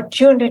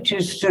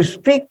opportunities to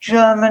speak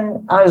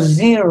German are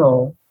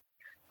zero.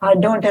 I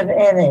don't have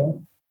any.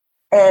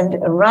 And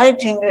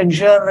writing a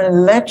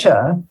German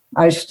letter,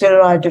 I still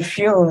write a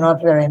few,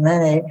 not very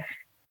many,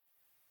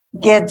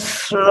 gets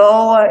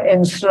slower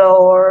and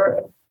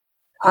slower.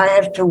 I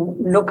have to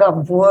look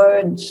up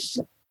words.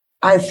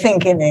 I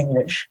think in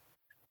English.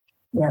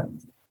 Yeah.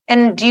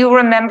 And do you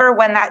remember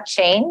when that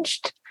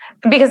changed?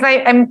 Because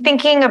I'm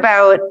thinking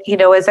about,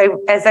 as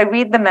I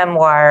read the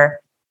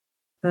memoir,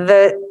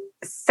 the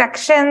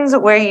sections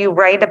where you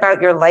write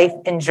about your life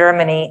in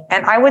Germany,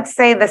 and I would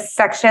say the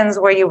sections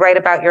where you write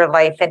about your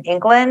life in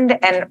England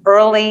and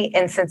early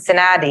in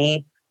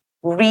Cincinnati,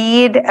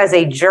 read as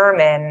a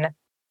German,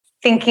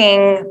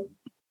 thinking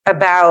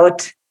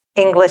about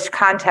English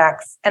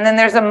context. And then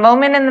there's a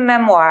moment in the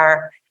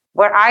memoir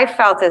where I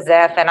felt as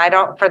if, and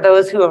for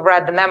those who have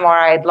read the memoir,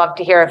 I'd love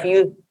to hear if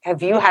you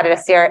had a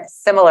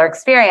similar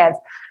experience.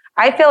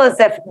 I feel as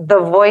if the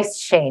voice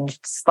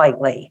changed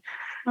slightly.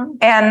 Mm-hmm.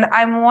 And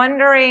I'm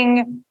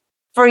wondering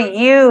for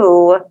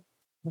you,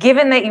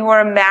 given that you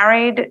were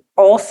married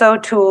also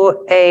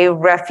to a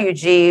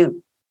refugee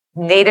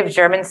native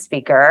German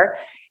speaker,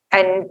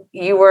 and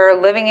you were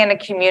living in a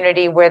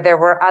community where there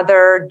were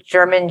other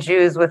German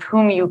Jews with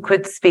whom you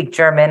could speak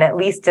German, at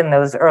least in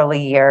those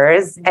early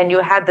years. And you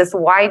had this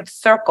wide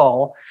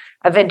circle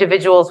of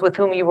individuals with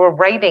whom you were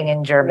writing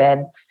in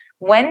German.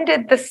 When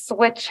did the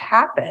switch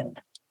happen?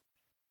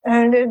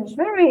 And it's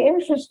very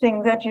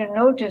interesting that you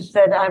noticed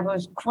that. I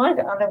was quite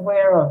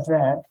unaware of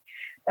that.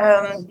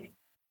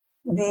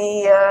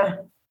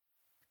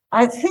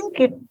 I think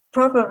it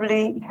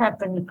probably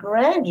happened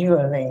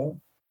gradually.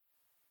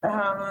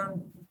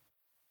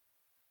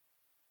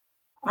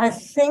 I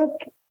think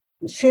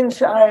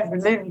since I've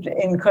lived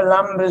in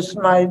Columbus,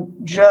 my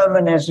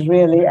German has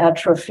really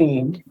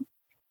atrophied.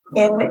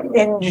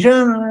 In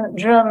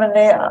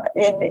Germany,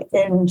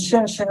 in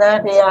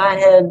Cincinnati, I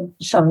had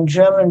some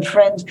German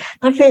friends,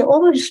 but they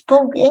always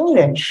spoke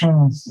English,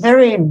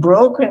 very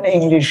broken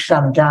English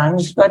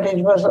sometimes, but it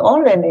was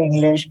all in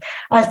English.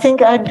 I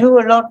think I do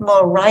a lot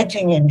more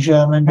writing in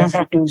German than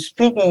I do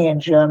speaking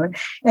in German,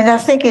 and I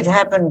think it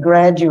happened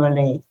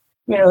gradually.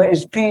 You know,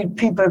 as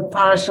people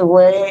pass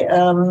away,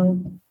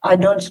 I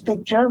don't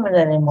speak German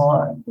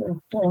anymore.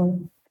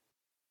 Do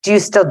you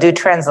still do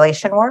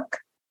translation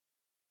work?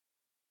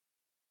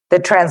 The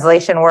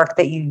translation work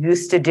that you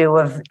used to do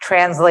of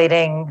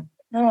translating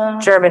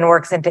German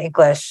works into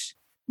English?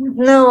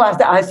 No,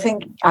 I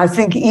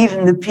think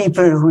even the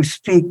people who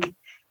speak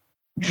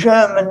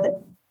German,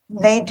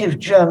 native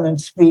German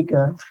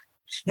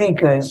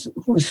speakers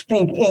who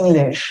speak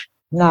English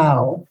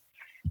now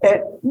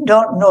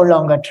don't no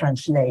longer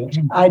translate.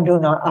 I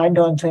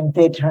don't think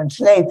they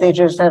translate. They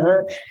just have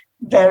a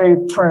very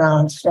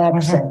pronounced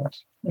accent.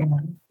 You know.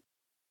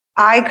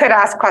 I could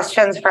ask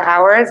questions for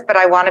hours, but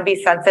I want to be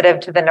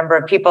sensitive to the number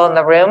of people in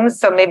the room.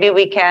 So maybe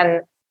we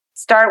can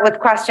start with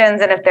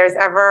questions. And if there's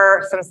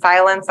ever some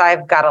silence,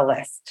 I've got a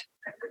list.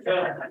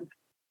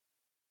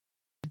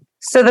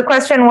 So the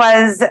question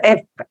was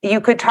if you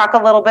could talk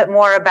a little bit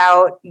more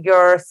about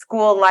your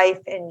school life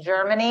in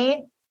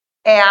Germany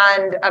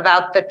and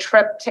about the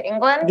trip to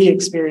England. The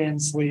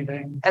experience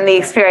leaving. And the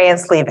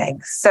experience leaving.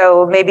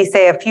 So maybe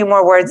say a few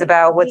more words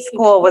about what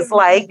school was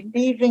like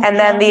and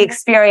then the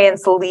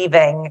experience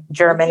leaving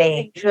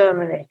Germany.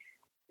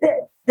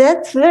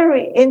 That's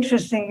very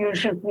interesting. You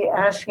should be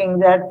asking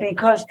that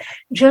because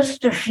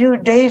just a few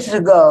days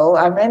ago,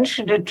 I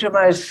mentioned it to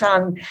my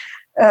son.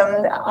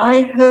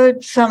 I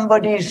heard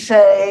somebody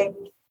say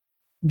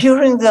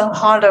during the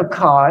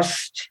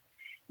Holocaust,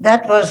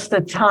 that was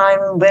the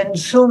time when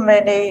so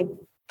many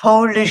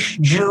Polish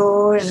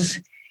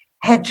Jews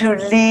had to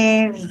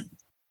leave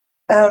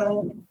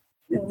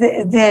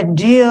their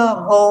dear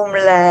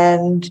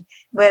homeland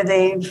where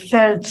they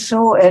felt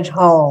so at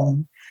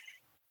home.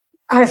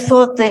 I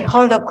thought the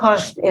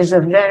Holocaust is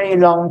a very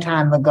long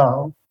time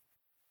ago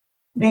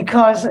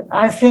because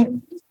I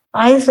think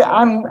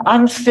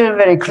I'm still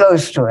very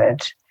close to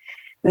it.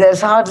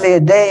 There's hardly a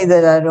day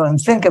that I don't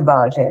think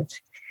about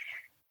it.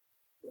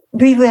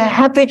 We were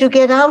happy to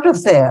get out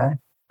of there.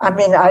 I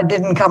mean, I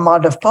didn't come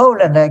out of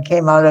Poland, I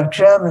came out of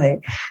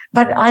Germany.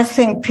 But I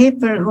think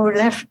people who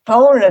left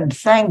Poland,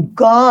 thank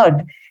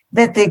God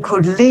that they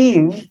could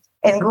leave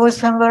and go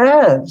somewhere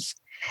else.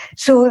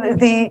 So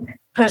the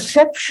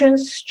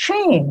perceptions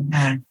change.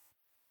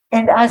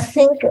 And I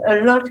think a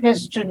lot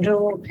has to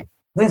do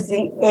with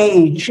the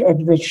age at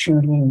which you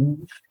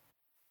leave.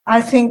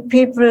 I think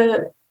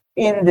people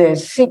in their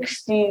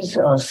 60s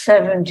or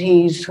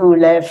 70s who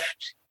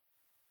left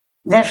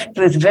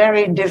with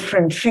very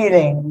different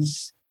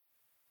feelings,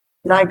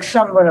 like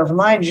someone of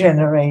my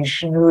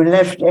generation who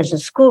left as a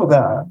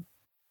schoolgirl.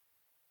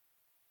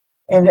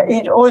 And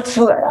it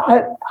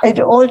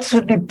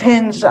also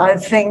depends, I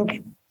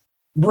think,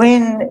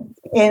 when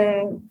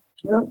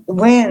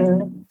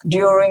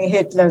during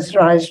Hitler's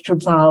rise to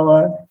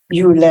power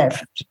you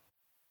left.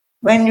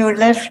 When you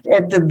left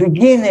at the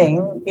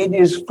beginning, it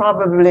is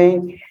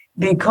probably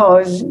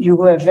because you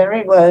were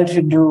very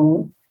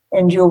well-to-do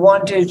and you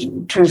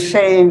wanted to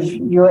save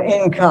your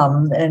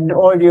income and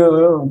all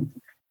your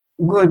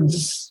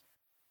goods,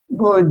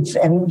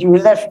 and you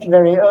left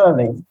very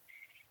early.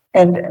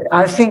 And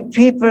I think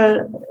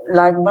people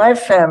like my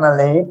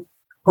family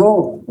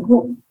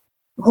who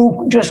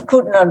just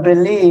could not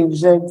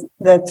believe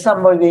that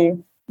somebody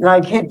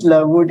like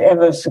Hitler would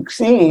ever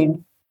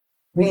succeed,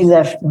 we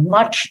left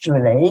much too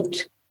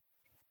late.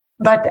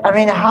 But I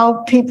mean,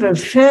 how people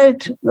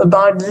felt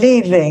about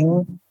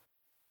leaving,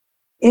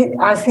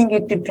 I think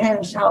it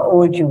depends how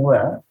old you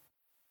were.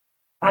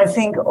 I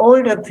think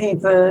older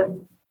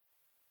people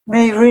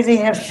may really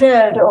have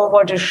felt, oh,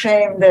 what a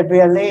shame that we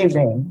are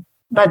leaving.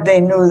 But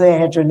they knew they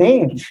had to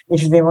leave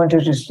if they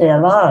wanted to stay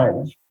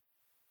alive.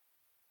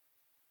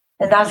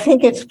 And I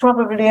think it's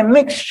probably a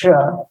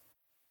mixture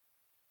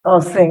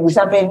of things.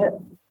 I mean,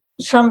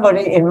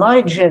 somebody in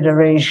my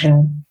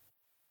generation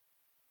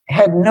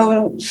had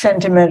no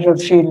sentimental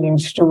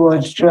feelings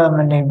towards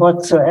Germany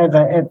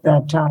whatsoever at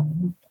that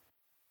time.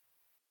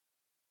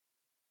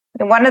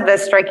 One of the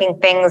striking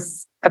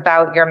things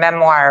about your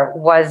memoir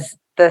was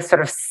the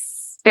sort of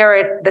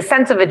spirit, the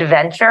sense of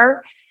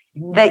adventure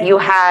that you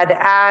had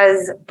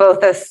as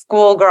both a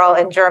schoolgirl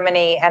in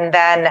Germany and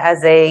then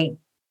as a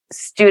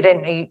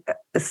student,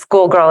 a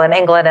schoolgirl in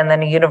England, and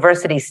then a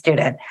university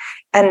student.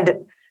 And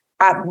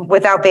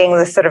without being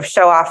the sort of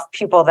show-off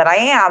pupil that I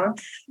am,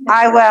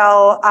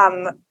 I'll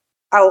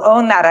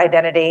own that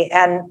identity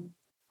and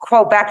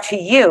quote back to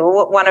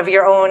you one of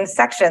your own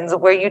sections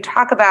where you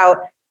talk about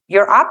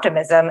your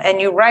optimism,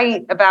 and you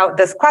write about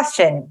this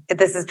question.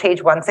 This is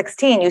page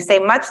 116. You say,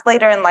 much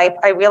later in life,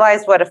 I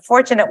realized what a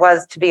fortune it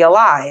was to be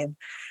alive,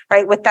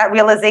 right? With that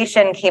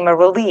realization came a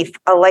relief,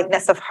 a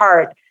lightness of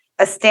heart,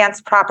 a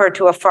stance proper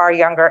to a far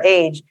younger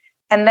age.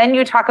 And then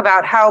you talk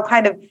about how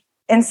kind of,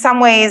 in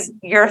some ways,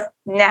 you're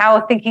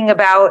now thinking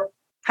about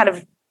kind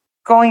of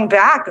going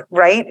back,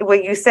 right?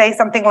 Where you say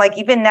something like,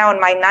 even now in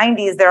my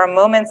 90s, there are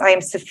moments I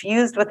am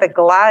suffused with a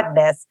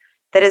gladness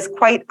that is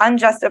quite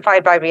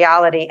unjustified by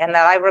reality and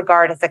that I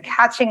regard as a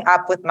catching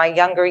up with my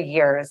younger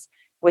years,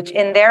 which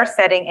in their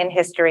setting in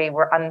history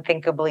were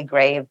unthinkably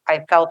grave.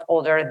 I felt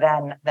older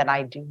then than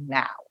I do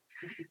now.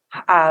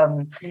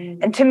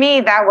 And to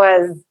me, that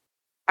was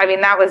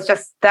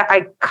just that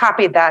I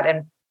copied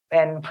that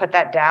and put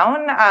that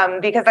down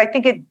because I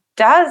think it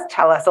does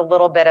tell us a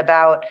little bit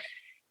about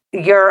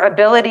your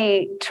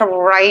ability to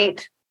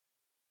write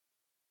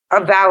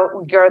about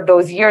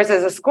those years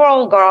as a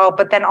schoolgirl,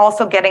 but then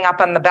also getting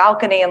up on the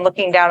balcony and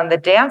looking down on the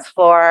dance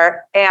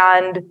floor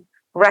and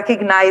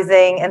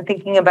recognizing and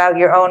thinking about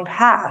your own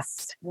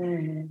past.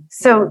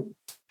 So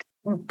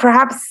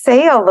perhaps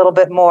say a little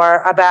bit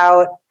more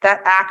about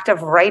that act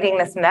of writing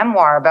this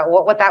memoir, about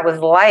what that was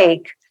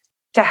like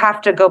to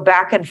have to go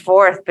back and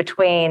forth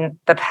between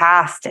the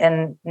past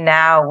and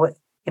now.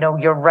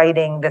 You're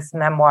writing this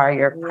memoir,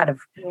 you're kind of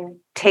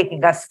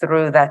taking us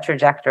through that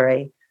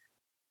trajectory.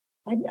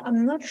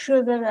 I'm not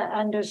sure that I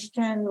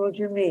understand what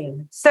you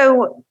mean.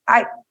 So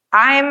I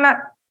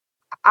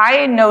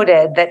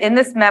noted that in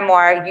this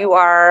memoir, you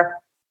are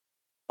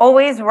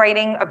always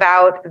writing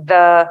about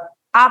the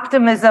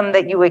optimism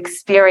that you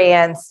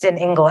experienced in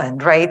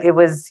England, right? It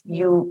was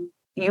you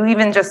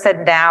even just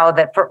said now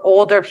that for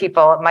older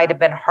people, it might have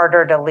been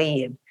harder to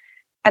leave.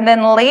 And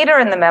then later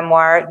in the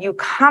memoir, you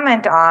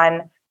comment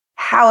on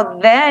how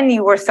then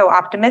you were so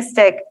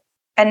optimistic.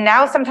 And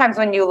now sometimes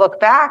when you look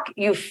back,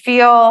 you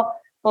feel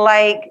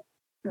like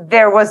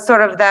there was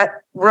sort of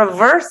that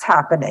reverse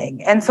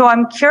happening. And so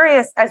I'm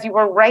curious, as you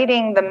were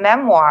writing the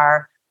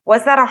memoir,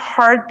 was that a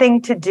hard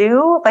thing to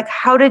do? Like,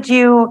 how did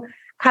you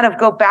kind of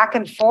go back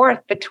and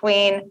forth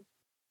between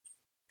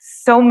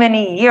so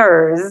many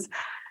years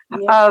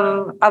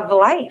of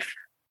life?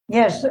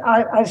 Yes,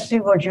 I see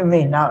what you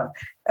mean now.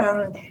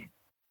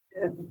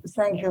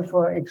 Thank you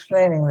for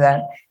explaining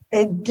that.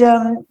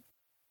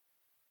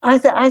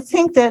 I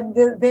think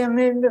that there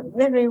may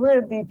very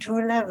well be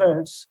two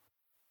levels.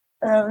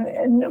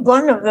 And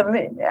one of them,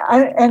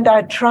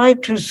 I try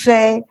to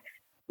say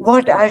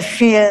what I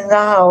feel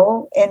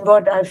now and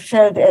what I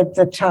felt at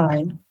the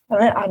time. I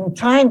mean, I'm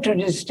trying to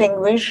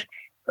distinguish.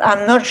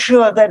 I'm not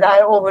sure that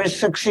I always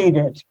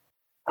succeeded.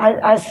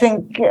 I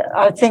think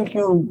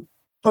you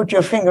put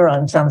your finger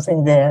on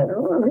something there.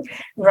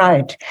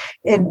 Right.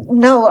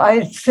 No,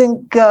 I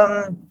think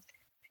I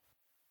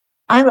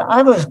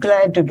was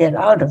glad to get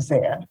out of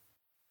there.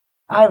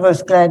 I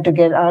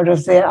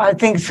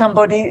think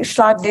somebody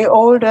slightly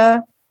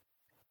older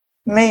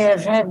may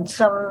have had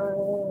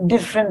some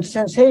different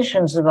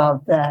sensations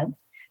about that.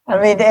 I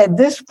mean, at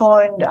this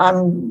point,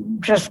 I'm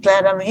just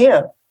glad I'm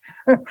here.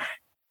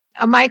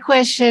 My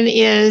question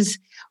is,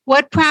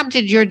 what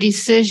prompted your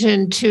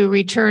decision to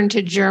return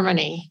to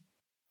Germany?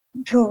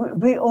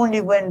 We only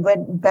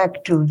went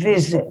back to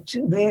visit.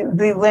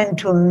 We went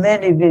to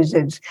many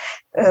visits.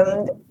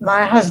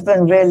 My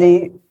husband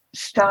really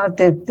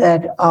started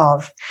that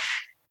off.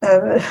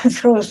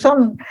 Through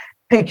some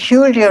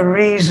peculiar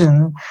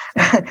reason,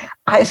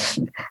 I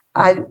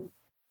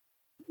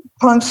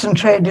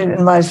concentrated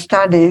in my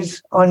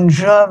studies on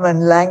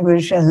German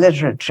language and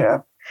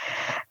literature,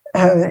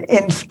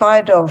 in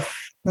spite of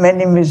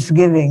many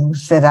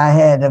misgivings that I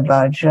had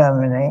about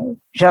Germany,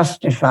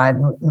 justified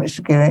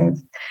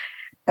misgivings.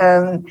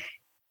 And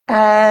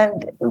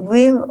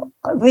we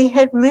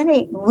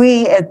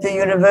at the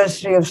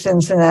University of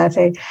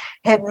Cincinnati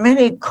had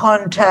many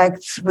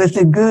contacts with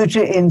the Goethe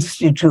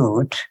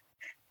Institute.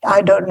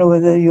 I don't know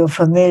whether you're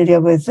familiar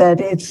with that.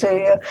 It's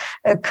a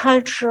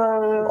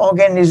cultural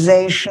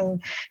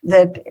organization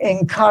that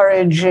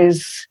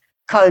encourages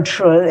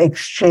cultural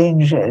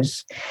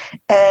exchanges.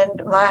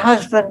 And my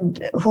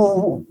husband,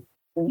 who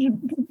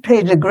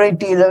paid a great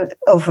deal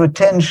of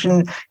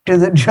attention to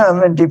the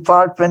German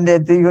department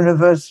at the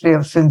University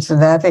of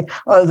Cincinnati,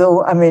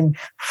 although, I mean,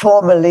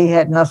 formally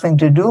had nothing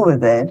to do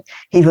with it.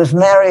 He was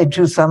married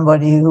to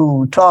somebody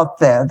who taught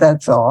there,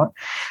 that's all.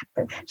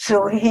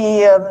 So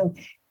he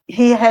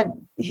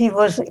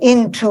was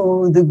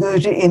into the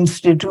Goethe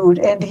Institute,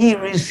 and he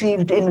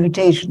received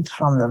invitations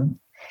from them.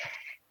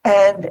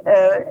 And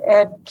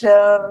at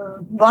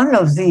one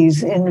of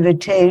these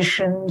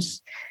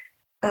invitations,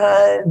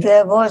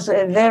 there was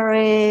a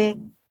very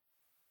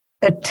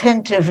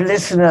attentive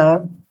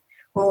listener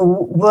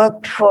who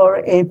worked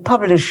for a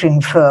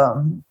publishing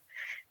firm,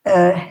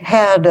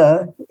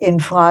 Herder in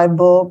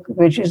Freiburg,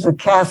 which is a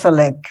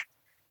Catholic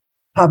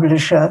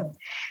publisher.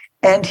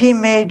 And he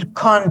made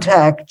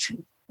contact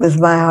with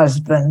my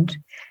husband.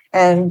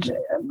 And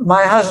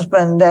my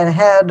husband and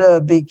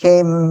Herder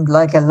became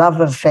like a love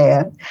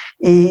affair.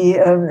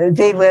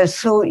 They were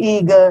so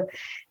eager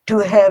to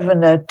have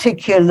an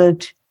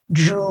articulate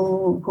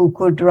Jew who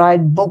could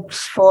write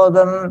books for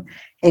them,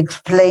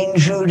 explain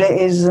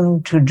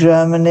Judaism to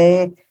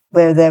Germany,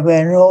 where there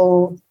were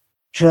no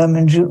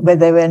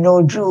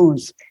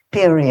Jews,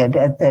 period,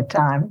 at that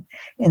time,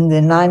 in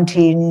the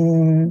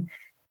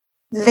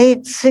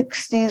late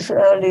 60s,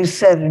 early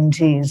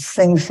 70s.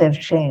 Things have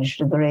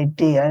changed a great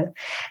deal.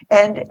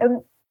 And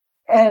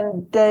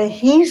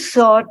he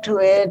saw to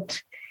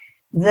it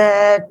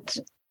that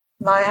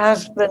my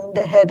husband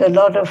had a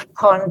lot of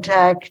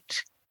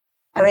contact.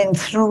 I mean,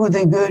 through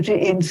the Goethe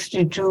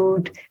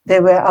Institute,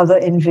 there were other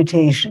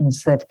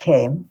invitations that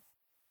came.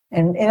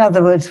 And in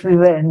other words, we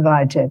were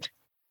invited.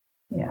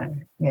 Yeah.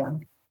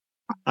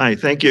 Hi,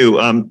 thank you.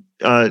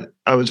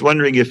 I was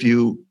wondering if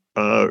you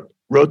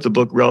wrote the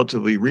book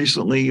relatively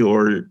recently,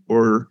 or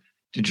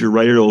did you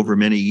write it over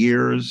many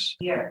years?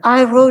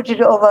 I wrote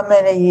it over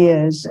many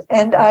years,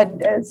 and I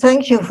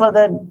thank you for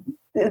that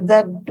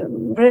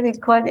really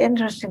quite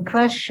interesting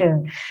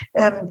question.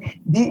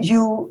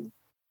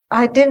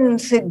 I didn't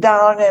sit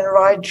down and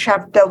write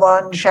chapter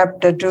 1,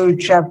 chapter 2,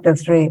 chapter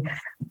 3.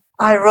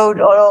 I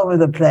wrote all over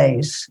the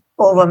place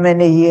over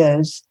many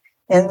years.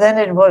 And then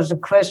it was a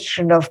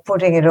question of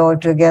putting it all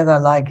together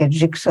like a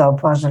jigsaw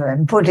puzzle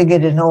and putting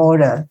it in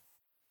order.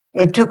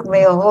 It took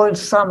me a whole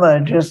summer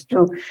just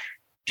to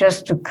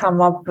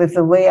come up with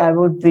the way I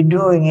would be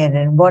doing it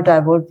and what I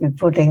would be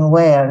putting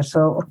where.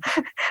 So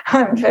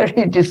I'm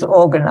very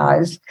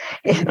disorganized.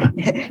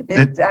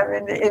 It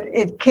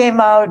came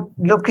out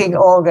looking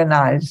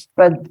organized,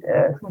 but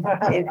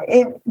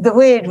the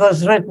way it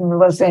was written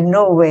was in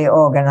no way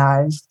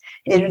organized.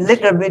 A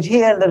little bit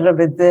here, a little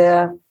bit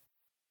there.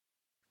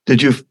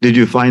 Did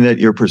you find that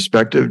your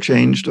perspective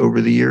changed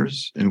over the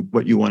years and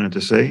what you wanted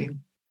to say?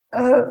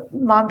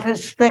 My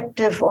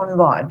perspective on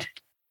what?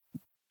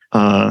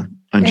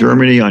 On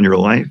Germany, on your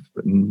life?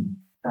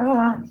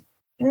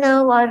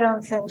 No, I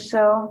don't think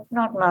so.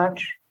 Not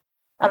much.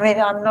 I mean,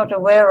 I'm not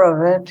aware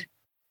of it.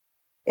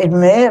 It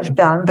may have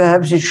done,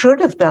 perhaps it should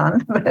have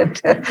done, but...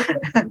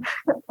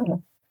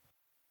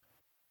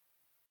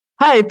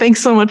 Hi,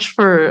 thanks so much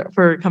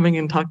for coming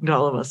and talking to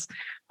all of us.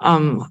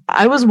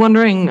 I was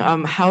wondering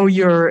how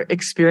your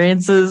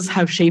experiences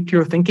have shaped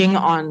your thinking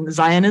on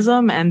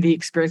Zionism and the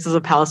experiences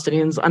of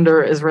Palestinians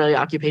under Israeli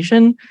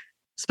occupation,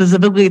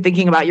 specifically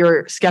thinking about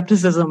your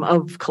skepticism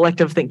of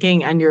collective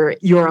thinking and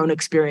your own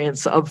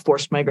experience of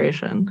forced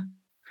migration.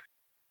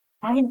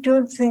 I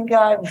don't think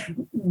I've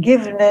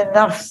given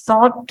enough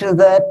thought to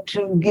that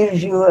to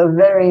give you a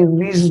very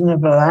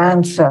reasonable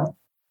answer.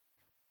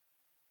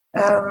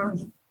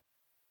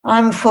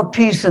 I'm for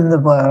peace in the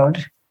world.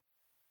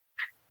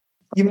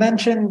 You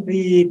mentioned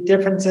the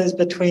differences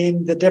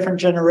between the different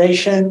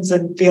generations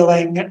and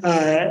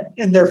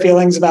in their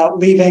feelings about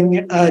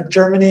leaving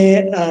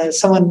Germany.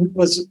 Someone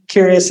was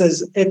curious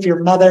as if your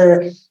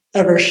mother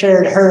ever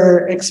shared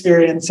her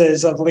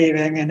experiences of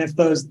leaving and if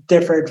those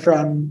differed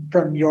from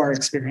your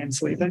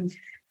experience leaving.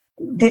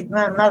 Did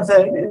my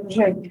mother?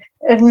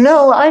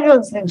 No, I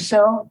don't think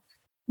so.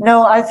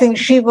 No, I think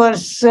she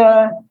was.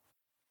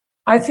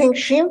 I think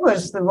she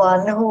was the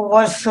one who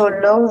was so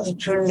loath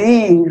to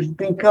leave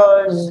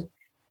because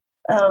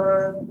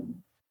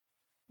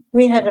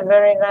we had a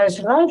very nice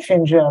life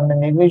in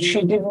Germany, which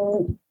she did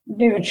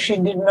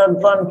not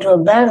want to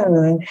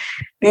abandon,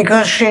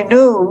 because she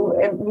knew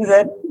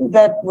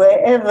that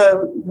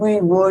wherever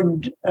we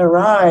would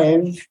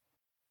arrive,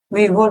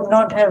 we would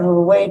not have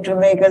a way to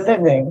make a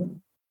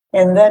living,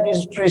 and that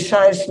is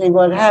precisely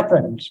what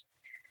happened.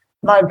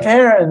 My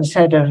parents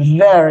had a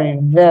very,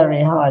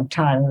 very hard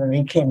time when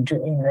we came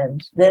to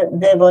England. They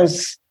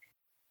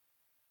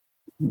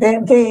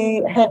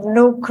had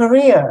no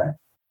career,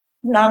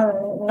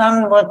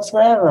 none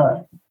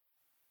whatsoever.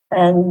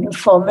 And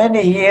for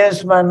many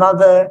years, my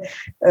mother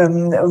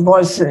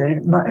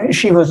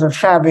she was a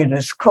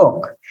fabulous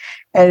cook.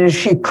 And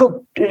she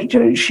took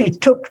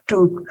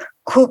to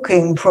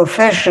cooking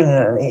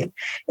professionally.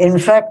 In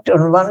fact,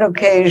 on one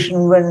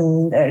occasion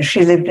when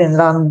she lived in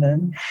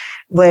London,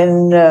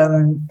 when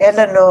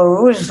Eleanor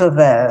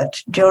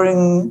Roosevelt,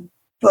 during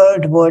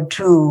World War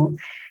II,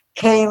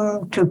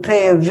 came to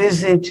pay a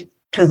visit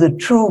to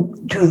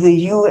the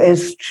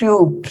US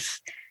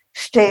troops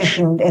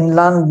stationed in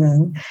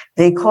London,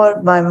 they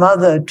called my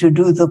mother to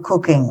do the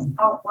cooking.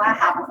 Oh,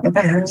 wow.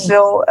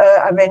 So,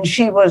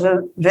 she was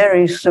a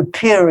very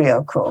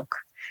superior cook.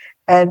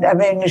 And,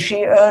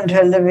 she earned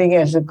her living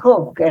as a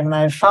cook. And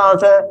my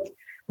father,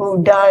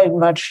 who died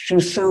much too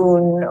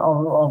soon,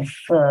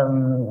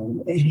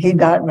 he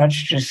died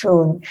much too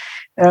soon,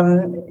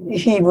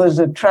 he was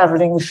a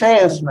traveling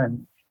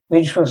salesman,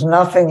 which was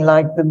nothing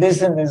like the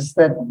business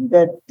that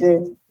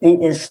the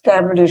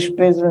established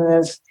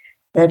business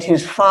that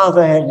his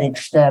father had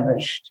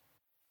established.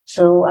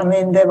 So, I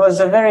mean, there was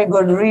a very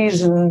good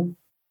reason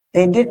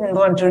they didn't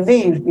want to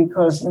leave,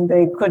 because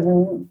they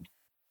couldn't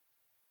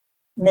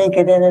make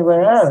it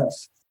anywhere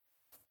else.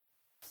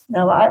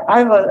 Now,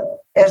 I was,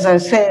 as I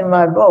say in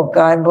my book,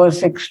 I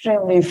was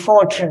extremely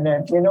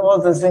fortunate in all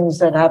the things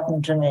that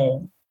happened to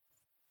me.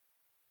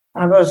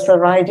 I was the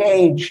right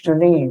age to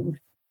leave.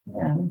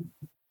 Yeah.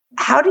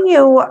 How do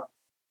you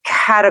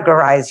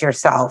categorize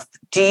yourself?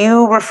 Do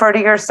you refer to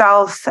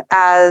yourself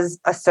as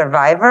a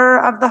survivor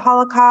of the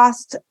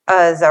Holocaust,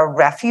 as a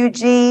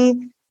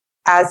refugee,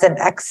 as an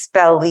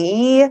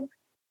expellee,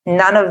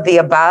 none of the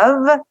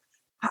above?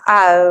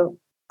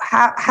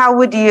 How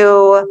would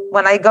you,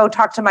 when I go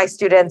talk to my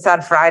students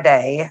on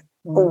Friday,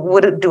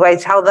 do I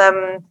tell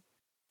them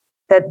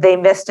that they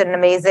missed an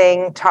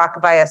amazing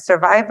talk by a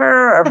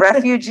survivor, a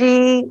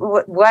refugee?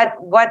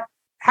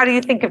 How do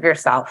you think of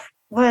yourself?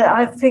 Well,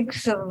 I think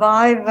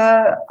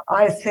survivor,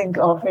 I think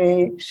of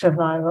a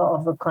survivor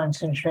of a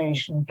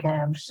concentration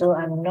camp. So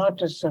I'm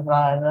not a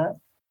survivor.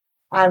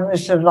 I'm a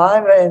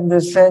survivor in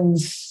the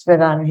sense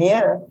that I'm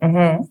here.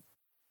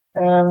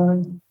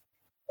 Mm-hmm.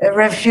 A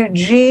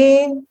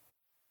refugee,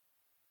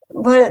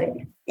 well,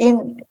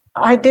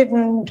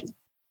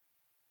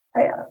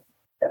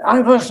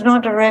 I was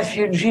not a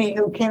refugee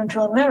who came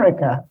to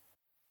America.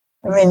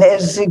 I mean,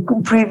 as the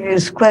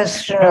previous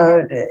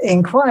questioner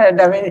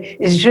inquired, I mean,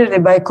 it's really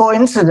by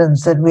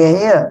coincidence that we're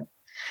here.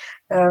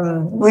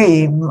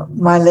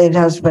 My late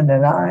husband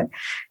and I.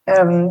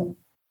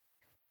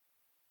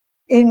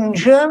 In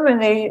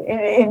Germany,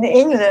 in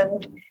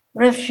England,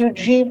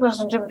 refugee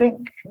wasn't a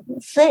big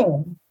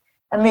thing.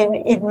 I mean,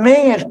 it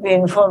may have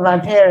been for my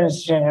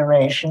parents'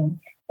 generation.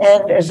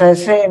 And as I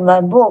say in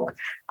my book,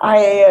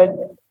 I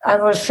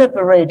was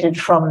separated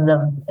from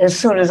them as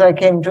soon as I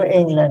came to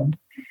England,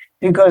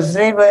 because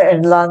they were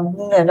in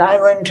London and I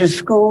went to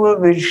school,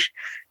 which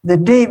the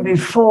day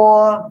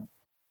before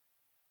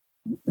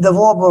the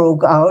war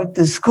broke out,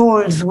 the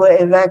schools were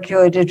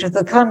evacuated to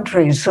the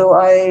country. So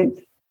I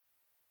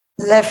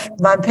left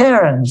my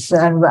parents,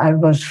 and I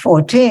was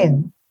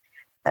 14.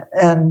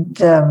 And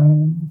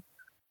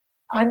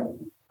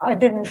I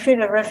didn't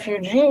feel a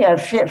refugee. I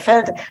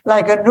felt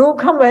like a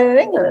newcomer in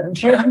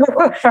England. You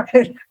know?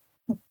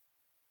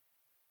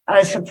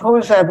 I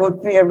suppose I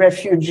would be a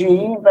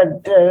refugee,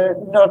 but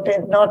not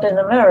in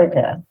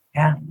America.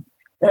 Yeah.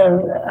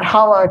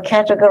 How I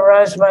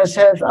categorize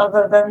myself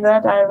other than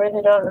that, I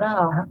really don't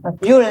know.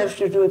 You'll have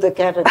to do the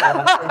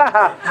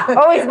categorizing.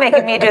 Always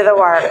making me do the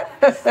work.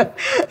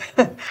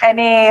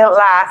 Any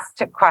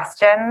last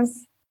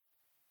questions?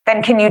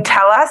 Then can you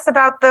tell us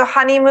about the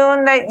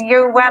honeymoon that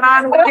you went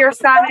on with your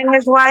son and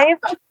his wife?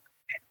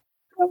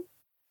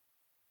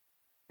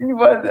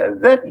 Well,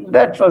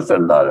 that was a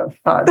lot of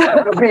fun.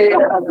 The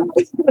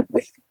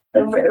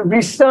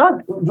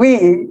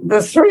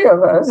three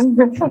of us,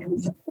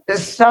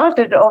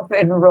 started off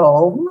in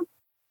Rome,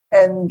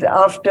 and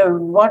after,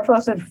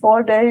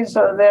 4 days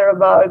or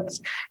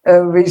thereabouts,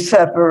 we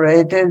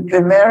separated.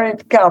 The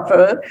married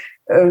couple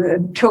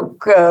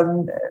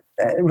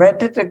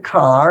rented a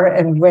car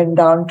and went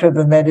down to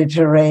the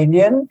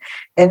Mediterranean,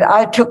 and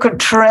I took a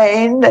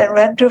train and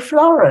went to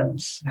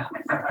Florence.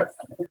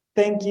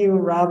 Thank you,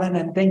 Robin,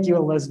 and thank you,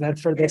 Elizabeth,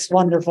 for this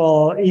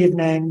wonderful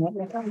evening.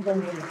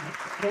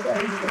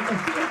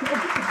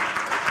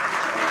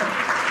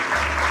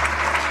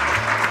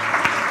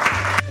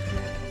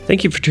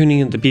 Thank you for tuning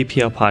in to the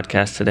BPL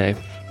podcast today.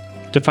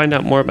 To find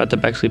out more about the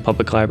Bexley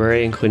Public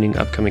Library, including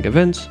upcoming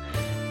events,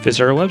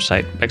 visit our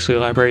website,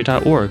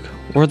 bexleylibrary.org,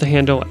 or the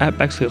handle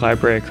 @Bexley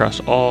Library across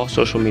all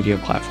social media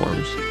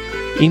platforms.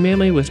 Email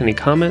me with any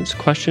comments,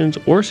 questions,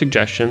 or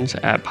suggestions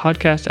at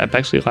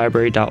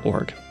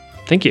podcast@bexleylibrary.org.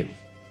 Thank you.